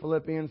through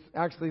Philippians,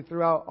 actually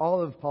throughout all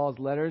of Paul's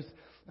letters.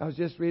 I was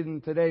just reading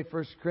today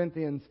 1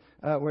 Corinthians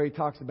where he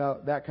talks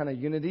about that kind of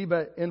unity.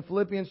 But in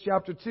Philippians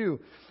chapter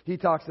 2, he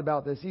talks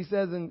about this. He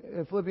says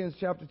in Philippians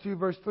chapter 2,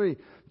 verse 3,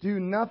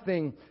 do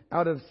nothing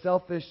out of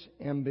selfish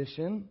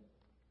ambition.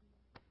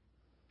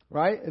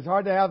 Right? It's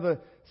hard to have the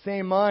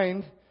same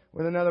mind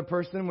with another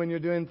person when you're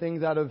doing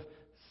things out of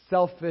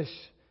selfish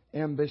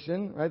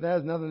ambition. Right? That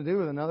has nothing to do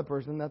with another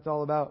person. That's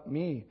all about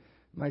me.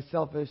 My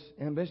selfish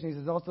ambition. He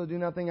says, also do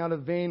nothing out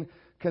of vain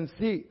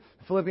conceit.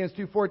 Philippians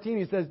 2:14,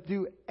 he says,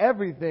 do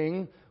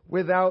everything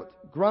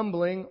without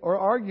grumbling or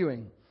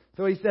arguing.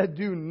 So he said,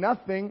 do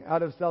nothing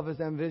out of selfish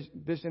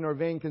ambition or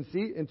vain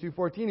conceit. In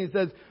 2:14, he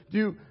says,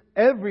 do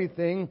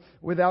everything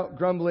without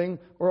grumbling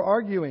or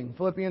arguing.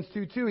 Philippians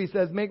 2:2, he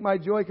says, make my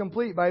joy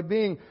complete by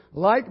being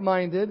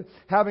like-minded,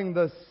 having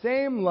the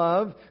same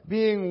love,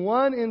 being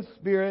one in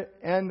spirit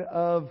and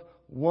of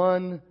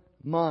one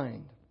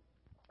mind.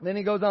 Then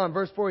he goes on,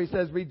 verse 4, he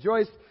says,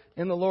 rejoice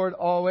in the Lord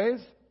always.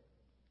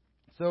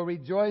 So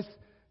rejoice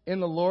in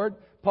the Lord.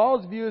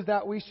 Paul's view is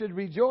that we should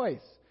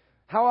rejoice.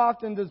 How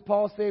often does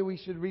Paul say we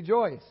should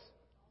rejoice?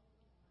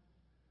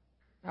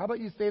 How about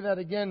you say that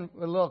again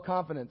with a little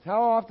confidence?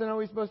 How often are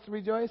we supposed to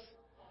rejoice?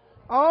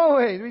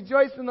 Always.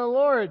 Rejoice in the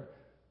Lord. ...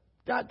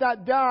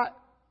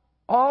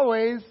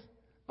 Always.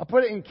 I'll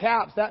put it in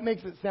caps. That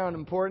makes it sound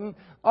important.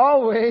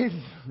 Always.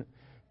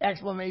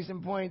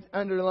 Exclamation points,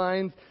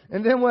 underlines.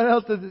 And then what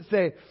else does it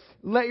say?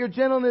 Let your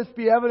gentleness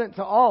be evident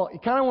to all. You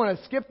kind of want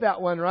to skip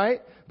that one, right?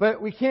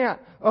 But we can't.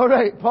 All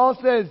right. Paul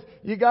says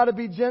you got to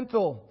be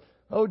gentle.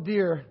 Oh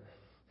dear.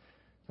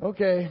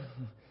 Okay.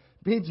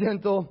 Be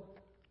gentle.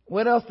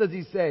 What else does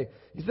he say?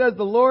 He says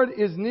the Lord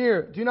is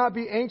near. Do not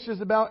be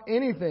anxious about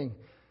anything.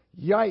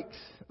 Yikes.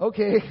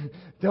 Okay.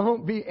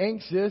 Don't be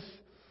anxious.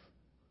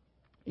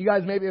 You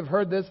guys maybe have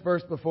heard this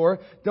verse before.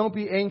 Don't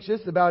be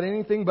anxious about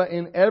anything, but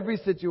in every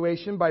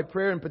situation, by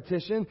prayer and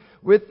petition,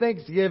 with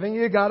thanksgiving,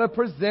 you got to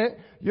present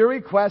your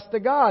request to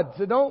God.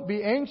 So don't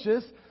be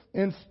anxious.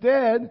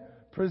 Instead,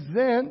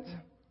 present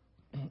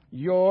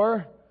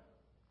your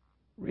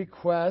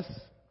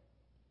requests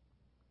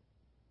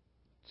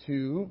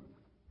to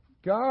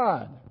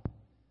God.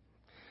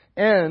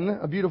 And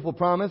a beautiful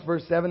promise,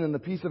 verse 7, and the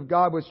peace of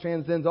God which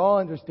transcends all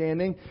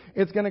understanding,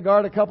 it's going to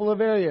guard a couple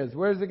of areas.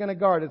 Where is it going to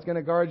guard? It's going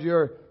to guard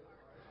your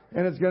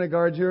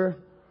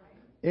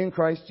in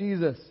Christ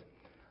Jesus.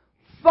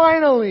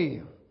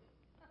 Finally!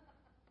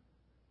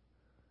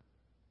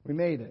 We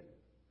made it.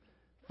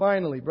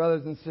 Finally,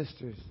 brothers and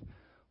sisters,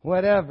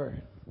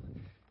 whatever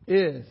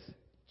is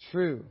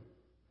true,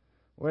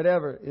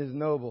 whatever is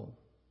noble,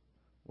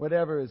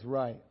 whatever is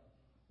right,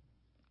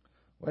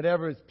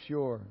 whatever is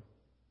pure,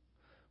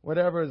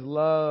 whatever is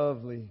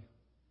lovely,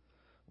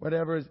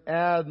 whatever is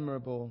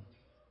admirable,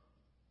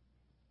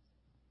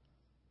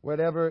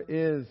 whatever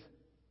is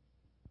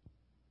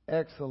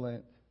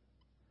excellent,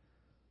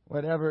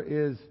 whatever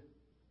is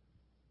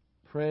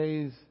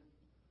praiseworthy.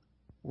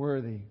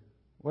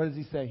 What does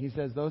he say? He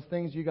says those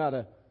things you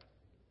gotta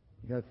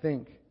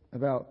think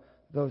about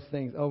those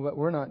things. Oh, but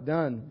we're not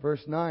done.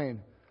 Verse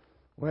 9.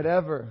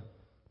 Whatever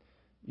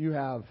you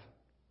have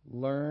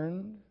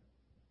learned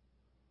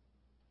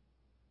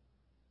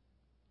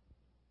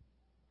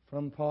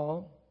from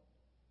Paul,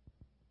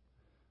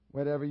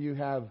 whatever you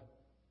have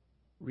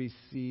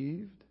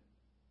received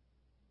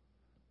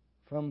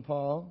from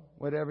Paul,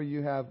 whatever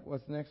you have,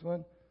 what's the next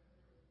one?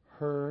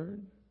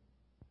 Heard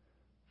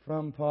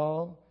from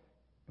Paul,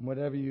 and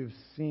whatever you've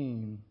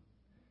seen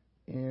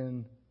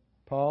in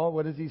Paul.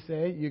 What does he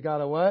say? You got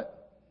to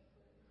what?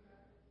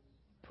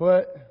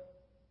 Put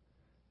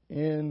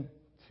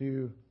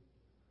into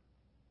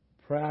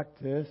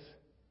practice.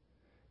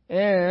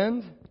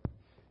 And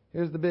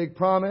here's the big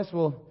promise.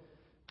 We'll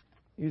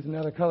use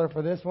another color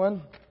for this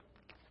one.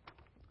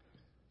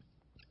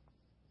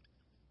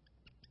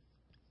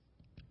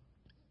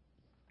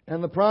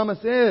 And the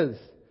promise is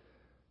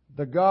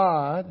the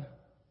God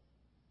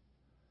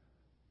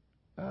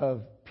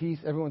of peace.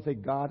 Everyone say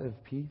God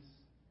of peace.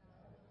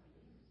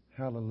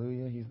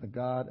 Hallelujah. He's the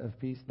God of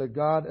peace. The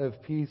God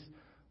of peace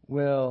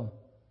will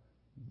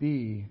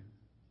be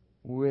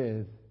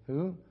with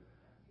who?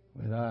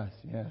 With us.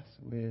 Yes,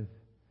 with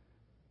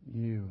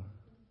you.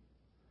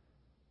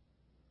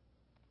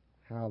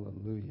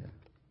 Hallelujah.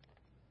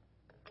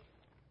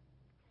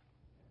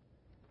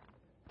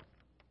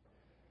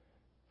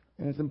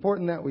 And it's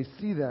important that we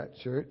see that,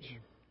 church.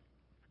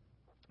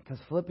 Because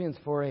Philippians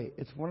 4:8,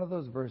 it's one of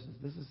those verses.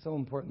 This is so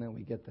important that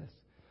we get this.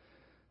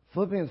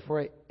 Philippians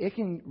 4:8, it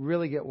can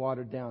really get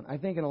watered down. I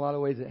think in a lot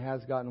of ways it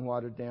has gotten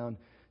watered down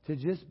to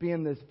just be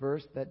in this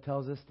verse that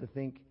tells us to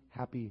think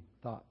happy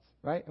thoughts,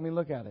 right? I mean,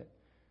 look at it.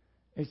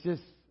 It's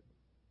just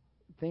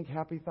think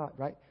happy thought,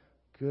 right?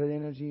 Good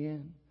energy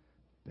in,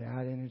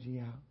 bad energy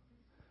out.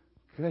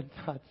 Good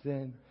thoughts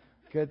in,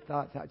 good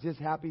thoughts out. Just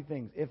happy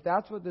things. If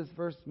that's what this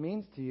verse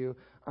means to you,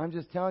 I'm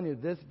just telling you,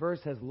 this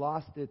verse has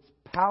lost its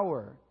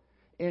power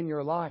in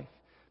your life.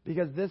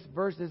 Because this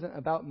verse isn't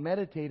about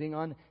meditating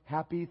on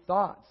happy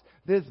thoughts.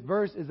 This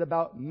verse is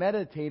about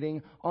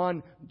meditating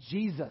on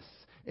Jesus.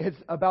 It's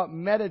about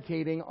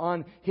meditating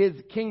on His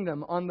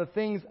kingdom, on the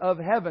things of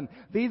heaven.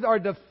 These are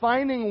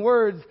defining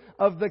words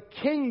of the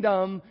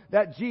kingdom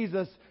that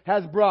Jesus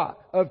has brought.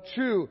 Of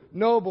true,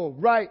 noble,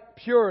 right,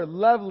 pure,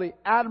 lovely,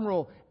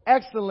 admirable,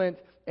 excellent,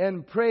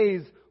 and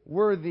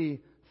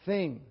praiseworthy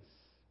things.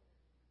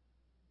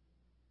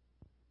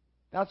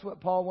 That's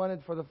what Paul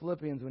wanted for the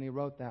Philippians when he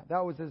wrote that.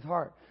 That was his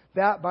heart.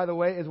 That, by the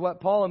way, is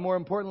what Paul, and more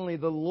importantly,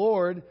 the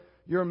Lord,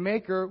 your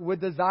Maker, would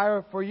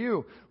desire for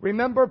you.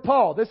 Remember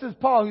Paul. This is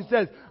Paul who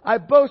says, I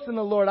boast in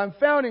the Lord. I'm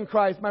found in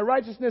Christ. My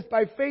righteousness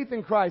by faith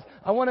in Christ.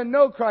 I want to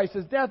know Christ,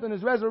 His death and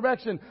His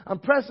resurrection. I'm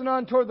pressing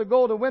on toward the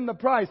goal to win the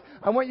prize.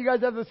 I want you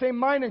guys to have the same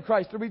mind in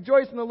Christ, to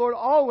rejoice in the Lord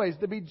always,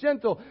 to be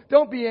gentle.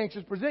 Don't be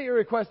anxious. Present your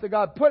request to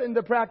God. Put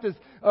into practice.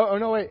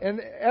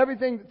 And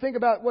everything, think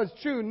about what's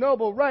true,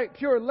 noble, right,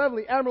 pure,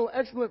 lovely, admirable,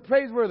 excellent,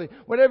 praiseworthy.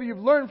 Whatever you've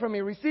learned from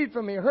me, received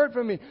from me, heard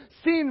from me,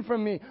 seen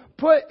from me,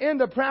 put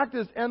into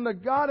practice, and the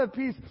God of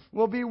peace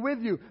will be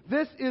with you.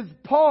 This is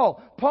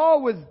Paul.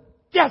 Paul was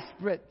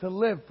desperate to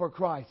live for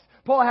Christ.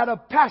 Paul had a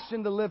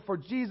passion to live for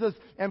Jesus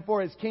and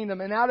for His kingdom.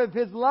 And out of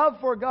his love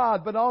for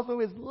God, but also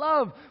his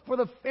love for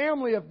the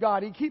family of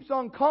God, he keeps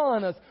on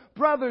calling us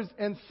brothers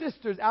and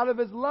sisters. Out of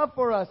his love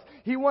for us,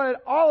 he wanted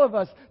all of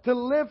us to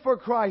live for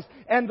Christ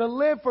and to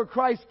live for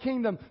Christ's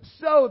kingdom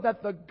so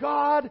that the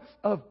God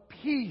of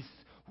peace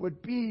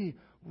would be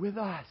with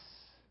us.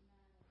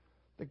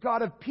 The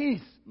God of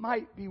peace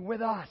might be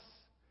with us.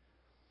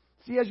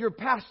 See, as your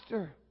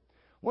pastor,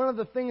 one of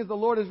the things the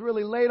Lord has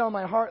really laid on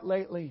my heart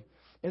lately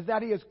is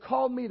that He has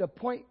called me to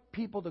point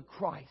people to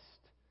Christ.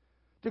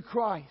 To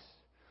Christ.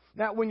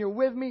 That when you're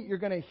with me, you're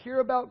going to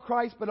hear about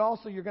Christ, but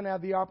also you're going to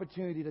have the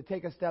opportunity to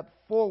take a step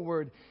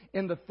forward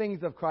in the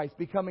things of Christ,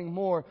 becoming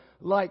more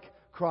like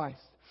Christ.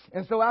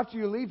 And so after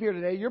you leave here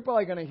today, you're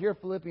probably going to hear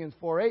Philippians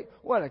 4:8,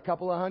 a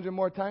couple of hundred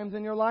more times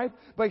in your life?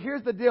 But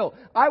here's the deal.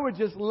 I would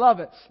just love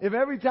it if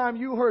every time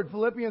you heard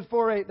Philippians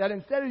 4:8, that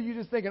instead of you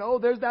just thinking,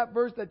 there's that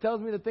verse that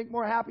tells me to think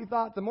more happy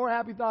thoughts, and more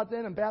happy thoughts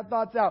in and bad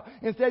thoughts out.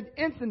 Instead,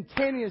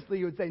 instantaneously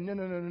you would say,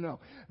 no.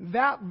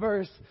 That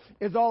verse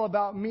is all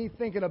about me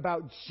thinking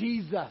about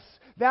Jesus.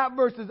 That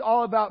verse is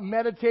all about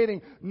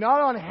meditating,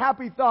 not on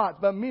happy thoughts,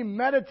 but me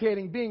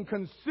meditating, being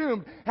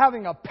consumed,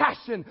 having a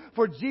passion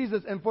for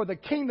Jesus and for the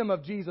kingdom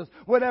of Jesus.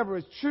 Whatever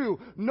is true,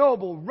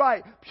 noble,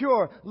 right,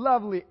 pure,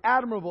 lovely,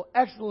 admirable,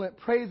 excellent,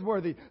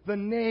 praiseworthy. The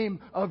name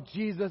of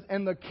Jesus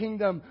and the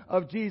kingdom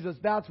of Jesus.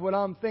 That's what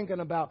I'm thinking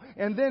about.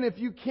 And then if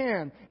you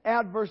can,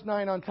 add verse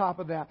 9 on top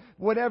of that.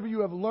 Whatever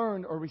you have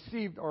learned or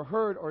received or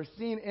heard or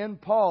seen in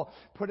Paul,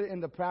 put it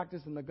into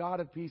practice and the God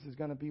of peace is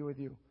going to be with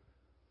you.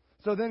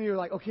 So then you're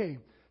like, okay,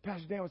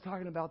 Pastor Dan was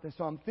talking about this,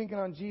 so I'm thinking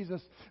on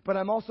Jesus, but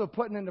I'm also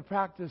putting into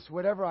practice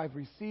whatever I've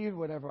received,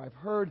 whatever I've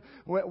heard,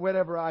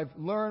 whatever I've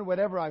learned,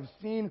 whatever I've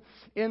seen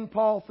in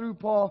Paul, through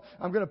Paul.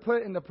 I'm going to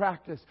put it into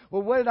practice.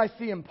 Well, what did I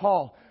see in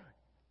Paul?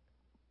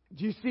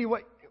 Do you see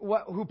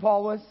who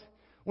Paul was?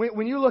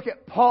 When you look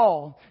at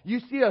Paul,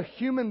 you see a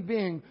human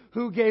being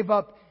who gave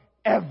up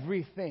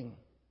everything.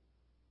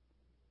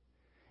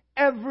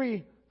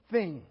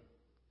 Everything.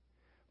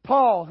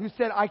 Paul, who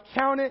said, I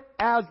count it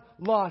as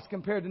loss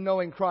compared to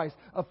knowing Christ,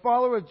 a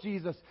follower of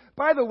Jesus.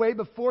 By the way,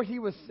 before he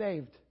was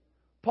saved,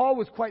 Paul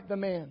was quite the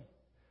man.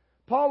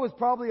 Paul was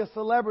probably a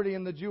celebrity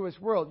in the Jewish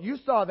world. You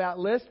saw that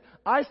list.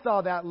 I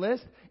saw that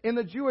list. In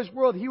the Jewish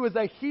world, he was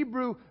a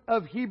Hebrew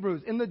of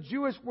Hebrews. In the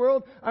Jewish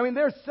world,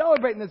 they're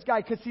celebrating this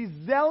guy because he's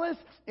zealous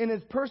in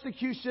his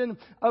persecution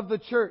of the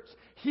church.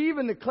 He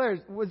even declares,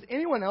 was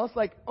anyone else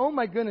like, oh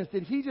my goodness,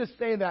 did he just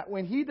say that?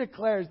 When he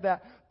declares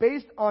that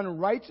based on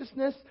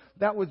righteousness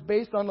that was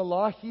based on the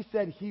law, he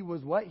said he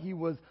was what? He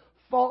was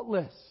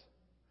faultless.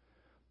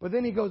 But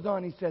then he goes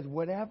on, he says,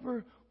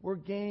 whatever were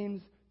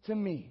gains to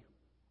me,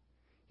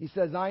 he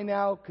says, I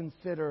now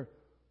consider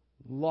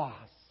loss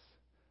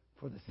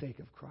for the sake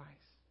of Christ.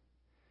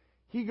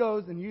 He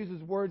goes and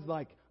uses words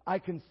like, I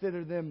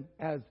consider them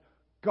as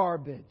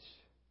garbage.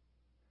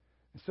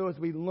 And so as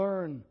we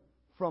learn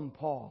from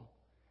Paul,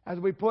 as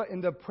we put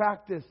into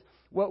practice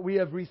what we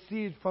have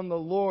received from the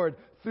Lord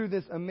through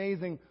this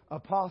amazing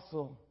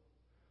apostle,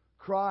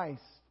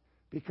 Christ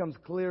becomes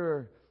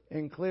clearer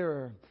and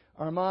clearer.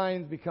 Our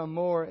minds become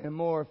more and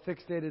more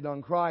fixated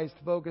on Christ,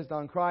 focused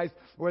on Christ,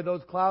 where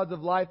those clouds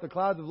of life, the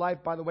clouds of life,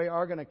 by the way,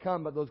 are going to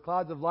come, but those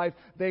clouds of life,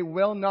 they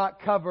will not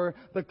cover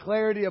the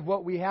clarity of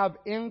what we have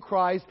in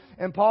Christ.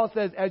 And Paul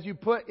says, as you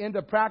put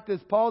into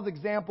practice Paul's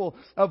example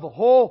of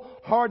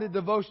wholehearted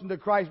devotion to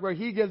Christ, where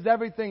he gives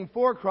everything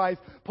for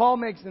Christ, Paul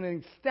makes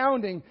an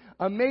astounding,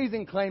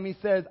 amazing claim. He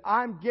says,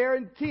 I'm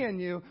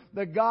guaranteeing you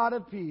the God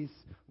of peace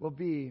will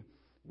be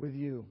with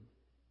you.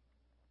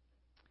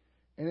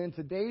 And in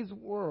today's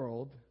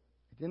world,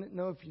 I didn't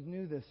know if you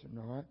knew this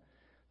or not,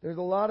 there's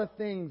a lot of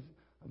things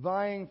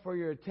vying for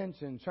your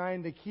attention,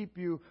 trying to keep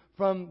you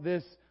from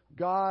this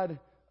God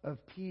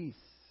of peace.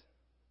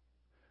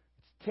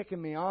 It's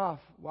ticking me off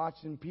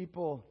watching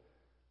people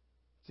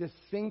just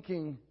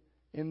sinking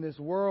in this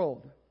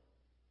world.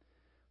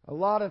 A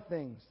lot of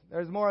things.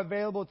 There's more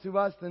available to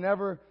us than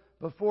ever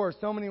before.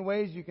 So many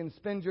ways you can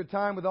spend your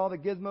time with all the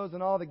gizmos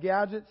and all the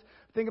gadgets.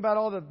 Think about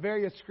all the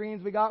various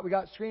screens we got. We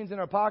got screens in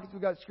our pockets. We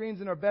got screens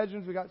in our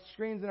bedrooms. We got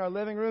screens in our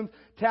living rooms,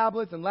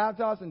 tablets and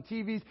laptops and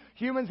TVs.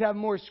 Humans have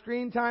more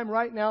screen time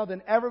right now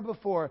than ever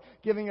before,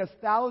 giving us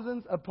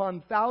thousands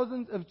upon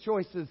thousands of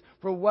choices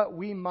for what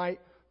we might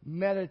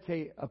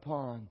meditate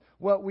upon,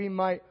 what we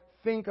might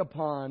think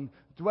upon,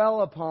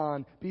 dwell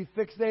upon, be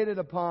fixated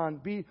upon,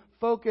 be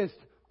focused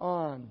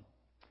on.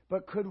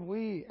 But could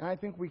we, and I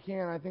think we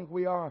can, I think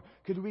we are,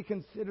 could we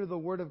consider the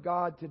Word of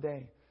God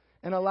today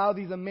and allow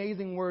these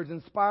amazing words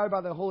inspired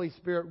by the Holy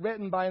Spirit,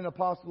 written by an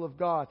apostle of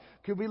God,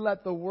 could we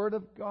let the Word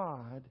of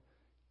God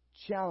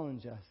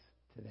challenge us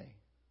today?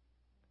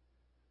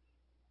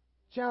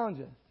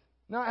 Challenge us.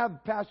 Not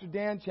have Pastor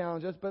Dan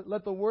challenge us, but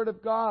let the Word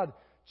of God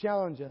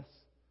challenge us.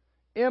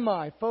 Am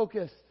I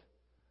focused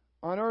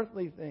on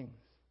earthly things?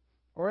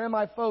 Or am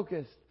I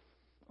focused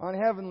on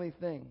heavenly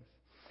things?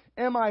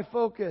 Am I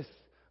focused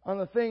on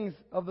the things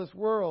of this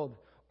world?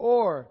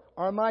 Or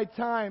are my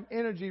time,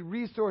 energy,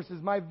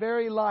 resources, my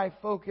very life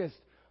focused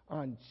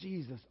on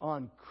Jesus,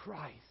 on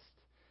Christ,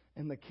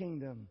 and the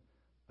kingdom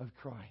of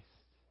Christ?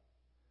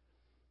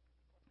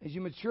 As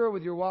you mature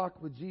with your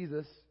walk with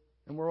Jesus,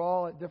 and we're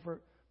all at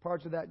different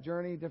parts of that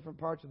journey, different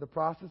parts of the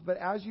process, but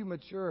as you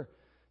mature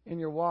in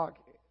your walk,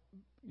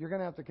 you're going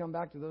to have to come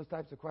back to those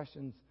types of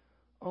questions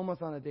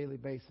almost on a daily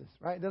basis,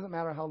 right? It doesn't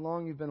matter how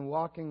long you've been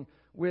walking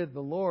with the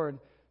Lord,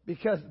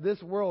 because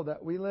this world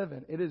that we live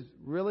in, it is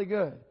really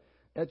good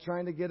at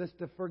trying to get us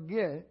to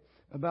forget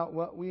about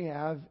what we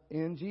have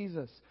in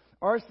Jesus.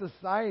 Our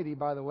society,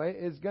 by the way,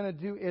 is going to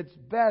do its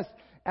best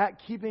at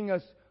keeping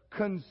us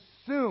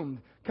consumed,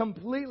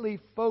 completely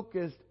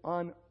focused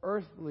on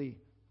earthly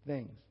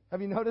things.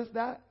 Have you noticed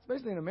that?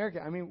 Especially in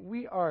America.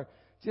 We are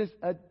just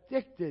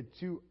addicted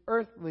to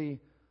earthly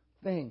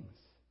things.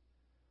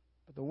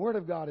 But the Word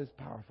of God is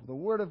powerful. The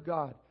Word of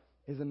God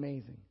is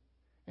amazing.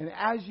 And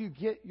as you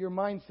get your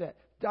mindset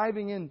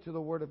diving into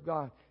the Word of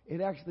God,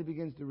 it actually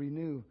begins to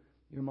renew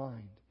your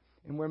mind.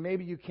 And where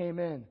maybe you came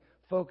in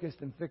focused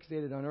and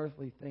fixated on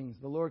earthly things,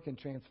 the Lord can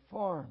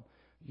transform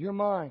your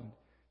mind,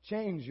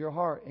 change your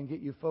heart, and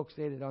get you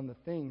fixated on the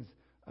things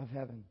of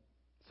heaven.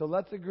 So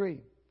let's agree.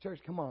 Church,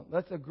 come on.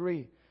 Let's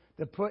agree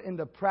to put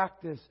into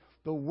practice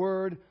the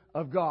Word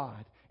of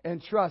God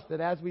and trust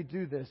that as we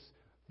do this,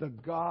 the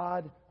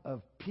God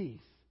of peace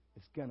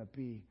is going to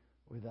be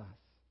with us.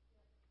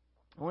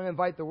 I want to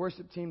invite the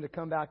worship team to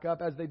come back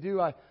up. As they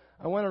do, I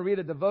want to read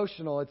a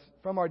devotional. It's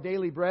from our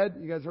Daily Bread.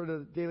 You guys heard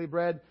of Daily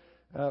Bread?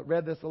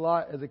 Read this a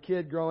lot as a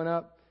kid growing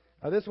up.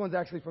 This one's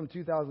actually from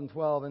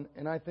 2012,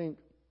 and I think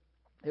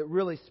it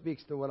really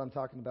speaks to what I'm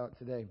talking about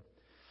today.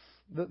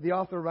 The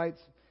author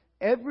writes,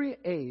 every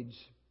age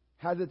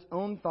has its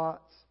own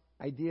thoughts,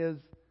 ideas,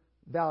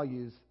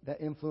 values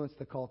that influence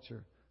the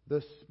culture,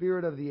 the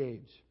spirit of the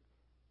age.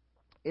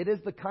 It is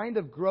the kind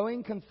of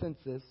growing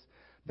consensus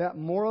that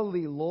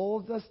morally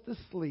lulls us to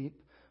sleep,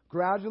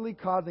 gradually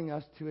causing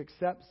us to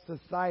accept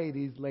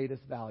society's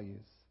latest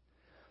values.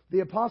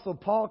 The Apostle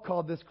Paul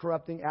called this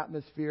corrupting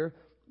atmosphere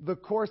the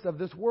course of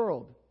this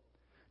world.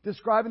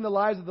 Describing the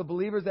lives of the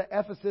believers at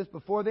Ephesus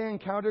before they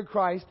encountered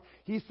Christ,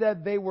 he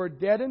said they were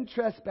dead in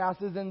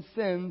trespasses and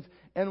sins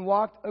and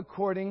walked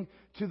according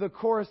to the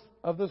course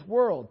of this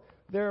world.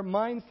 Their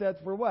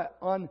mindsets were what?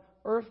 On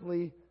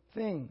earthly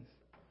things.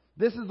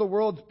 This is the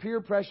world's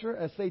peer pressure,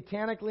 a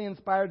satanically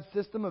inspired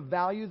system of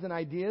values and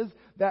ideas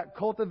that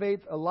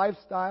cultivates a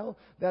lifestyle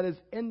that is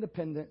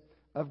independent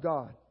of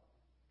God.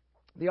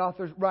 The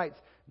author writes,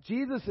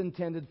 Jesus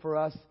intended for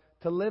us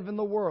to live in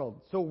the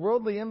world, so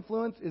worldly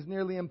influence is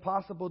nearly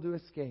impossible to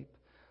escape.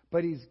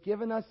 But He's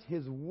given us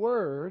His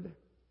Word.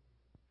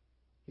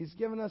 He's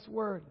given us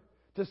Word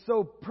to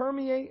so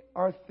permeate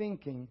our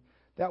thinking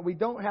that we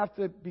don't have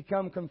to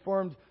become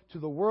conformed to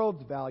the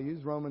world's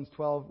values, Romans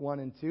 12:1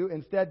 and 2.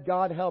 Instead,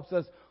 God helps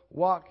us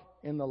walk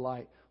in the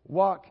light,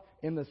 walk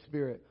in the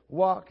Spirit,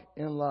 walk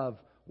in love,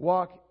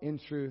 walk in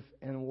truth,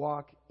 and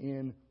walk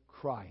in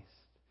Christ.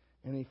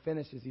 And he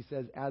finishes, he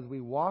says, as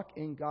we walk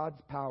in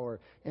God's power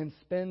and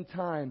spend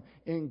time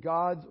in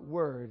God's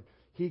Word,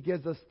 He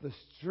gives us the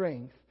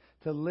strength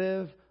to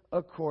live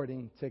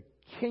according to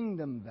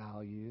kingdom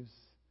values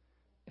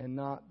and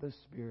not the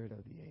spirit of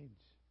the age.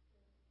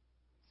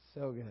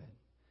 So good.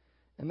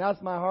 And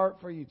that's my heart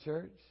for you,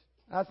 church.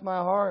 That's my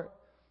heart.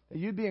 That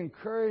you'd be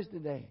encouraged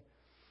today,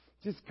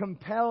 just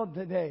compelled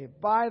today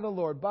by the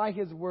Lord, by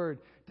His Word,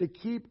 to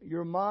keep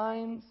your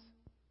minds,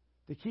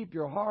 to keep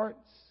your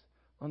hearts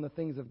on the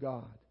things of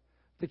God,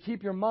 to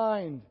keep your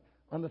mind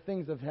on the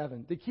things of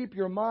heaven, to keep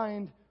your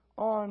mind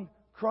on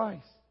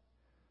Christ.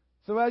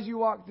 So as you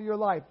walk through your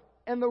life,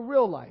 and the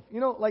real life,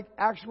 like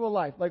actual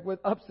life, like with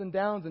ups and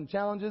downs and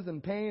challenges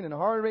and pain and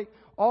heartache,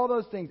 all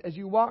those things, as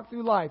you walk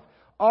through life,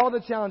 all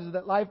the challenges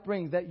that life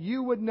brings, that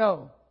you would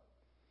know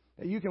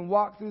that you can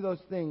walk through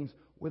those things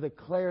with a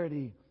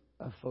clarity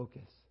of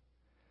focus.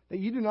 That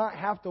you do not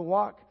have to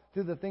walk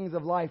through the things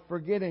of life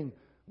forgetting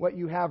what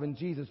you have in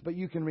Jesus, but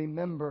you can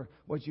remember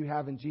what you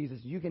have in Jesus.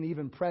 You can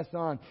even press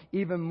on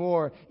even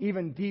more,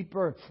 even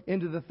deeper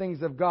into the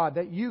things of God.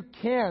 That you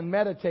can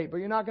meditate, but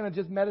you're not going to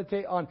just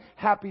meditate on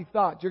happy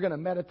thoughts. You're going to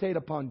meditate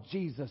upon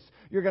Jesus.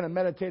 You're going to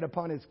meditate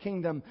upon His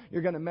kingdom.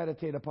 You're going to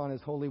meditate upon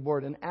His holy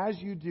word. And as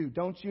you do,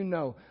 don't you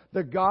know,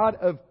 the God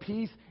of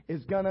peace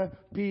is going to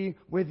be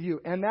with you.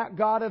 And that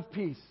God of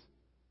peace,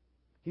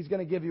 He's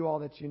going to give you all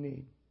that you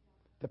need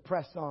to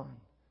press on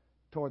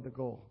toward the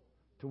goal,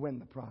 to win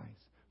the prize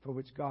for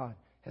which God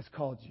has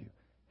called you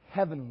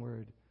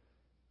heavenward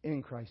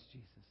in Christ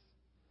Jesus.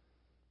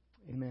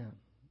 Amen.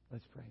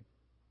 Let's pray.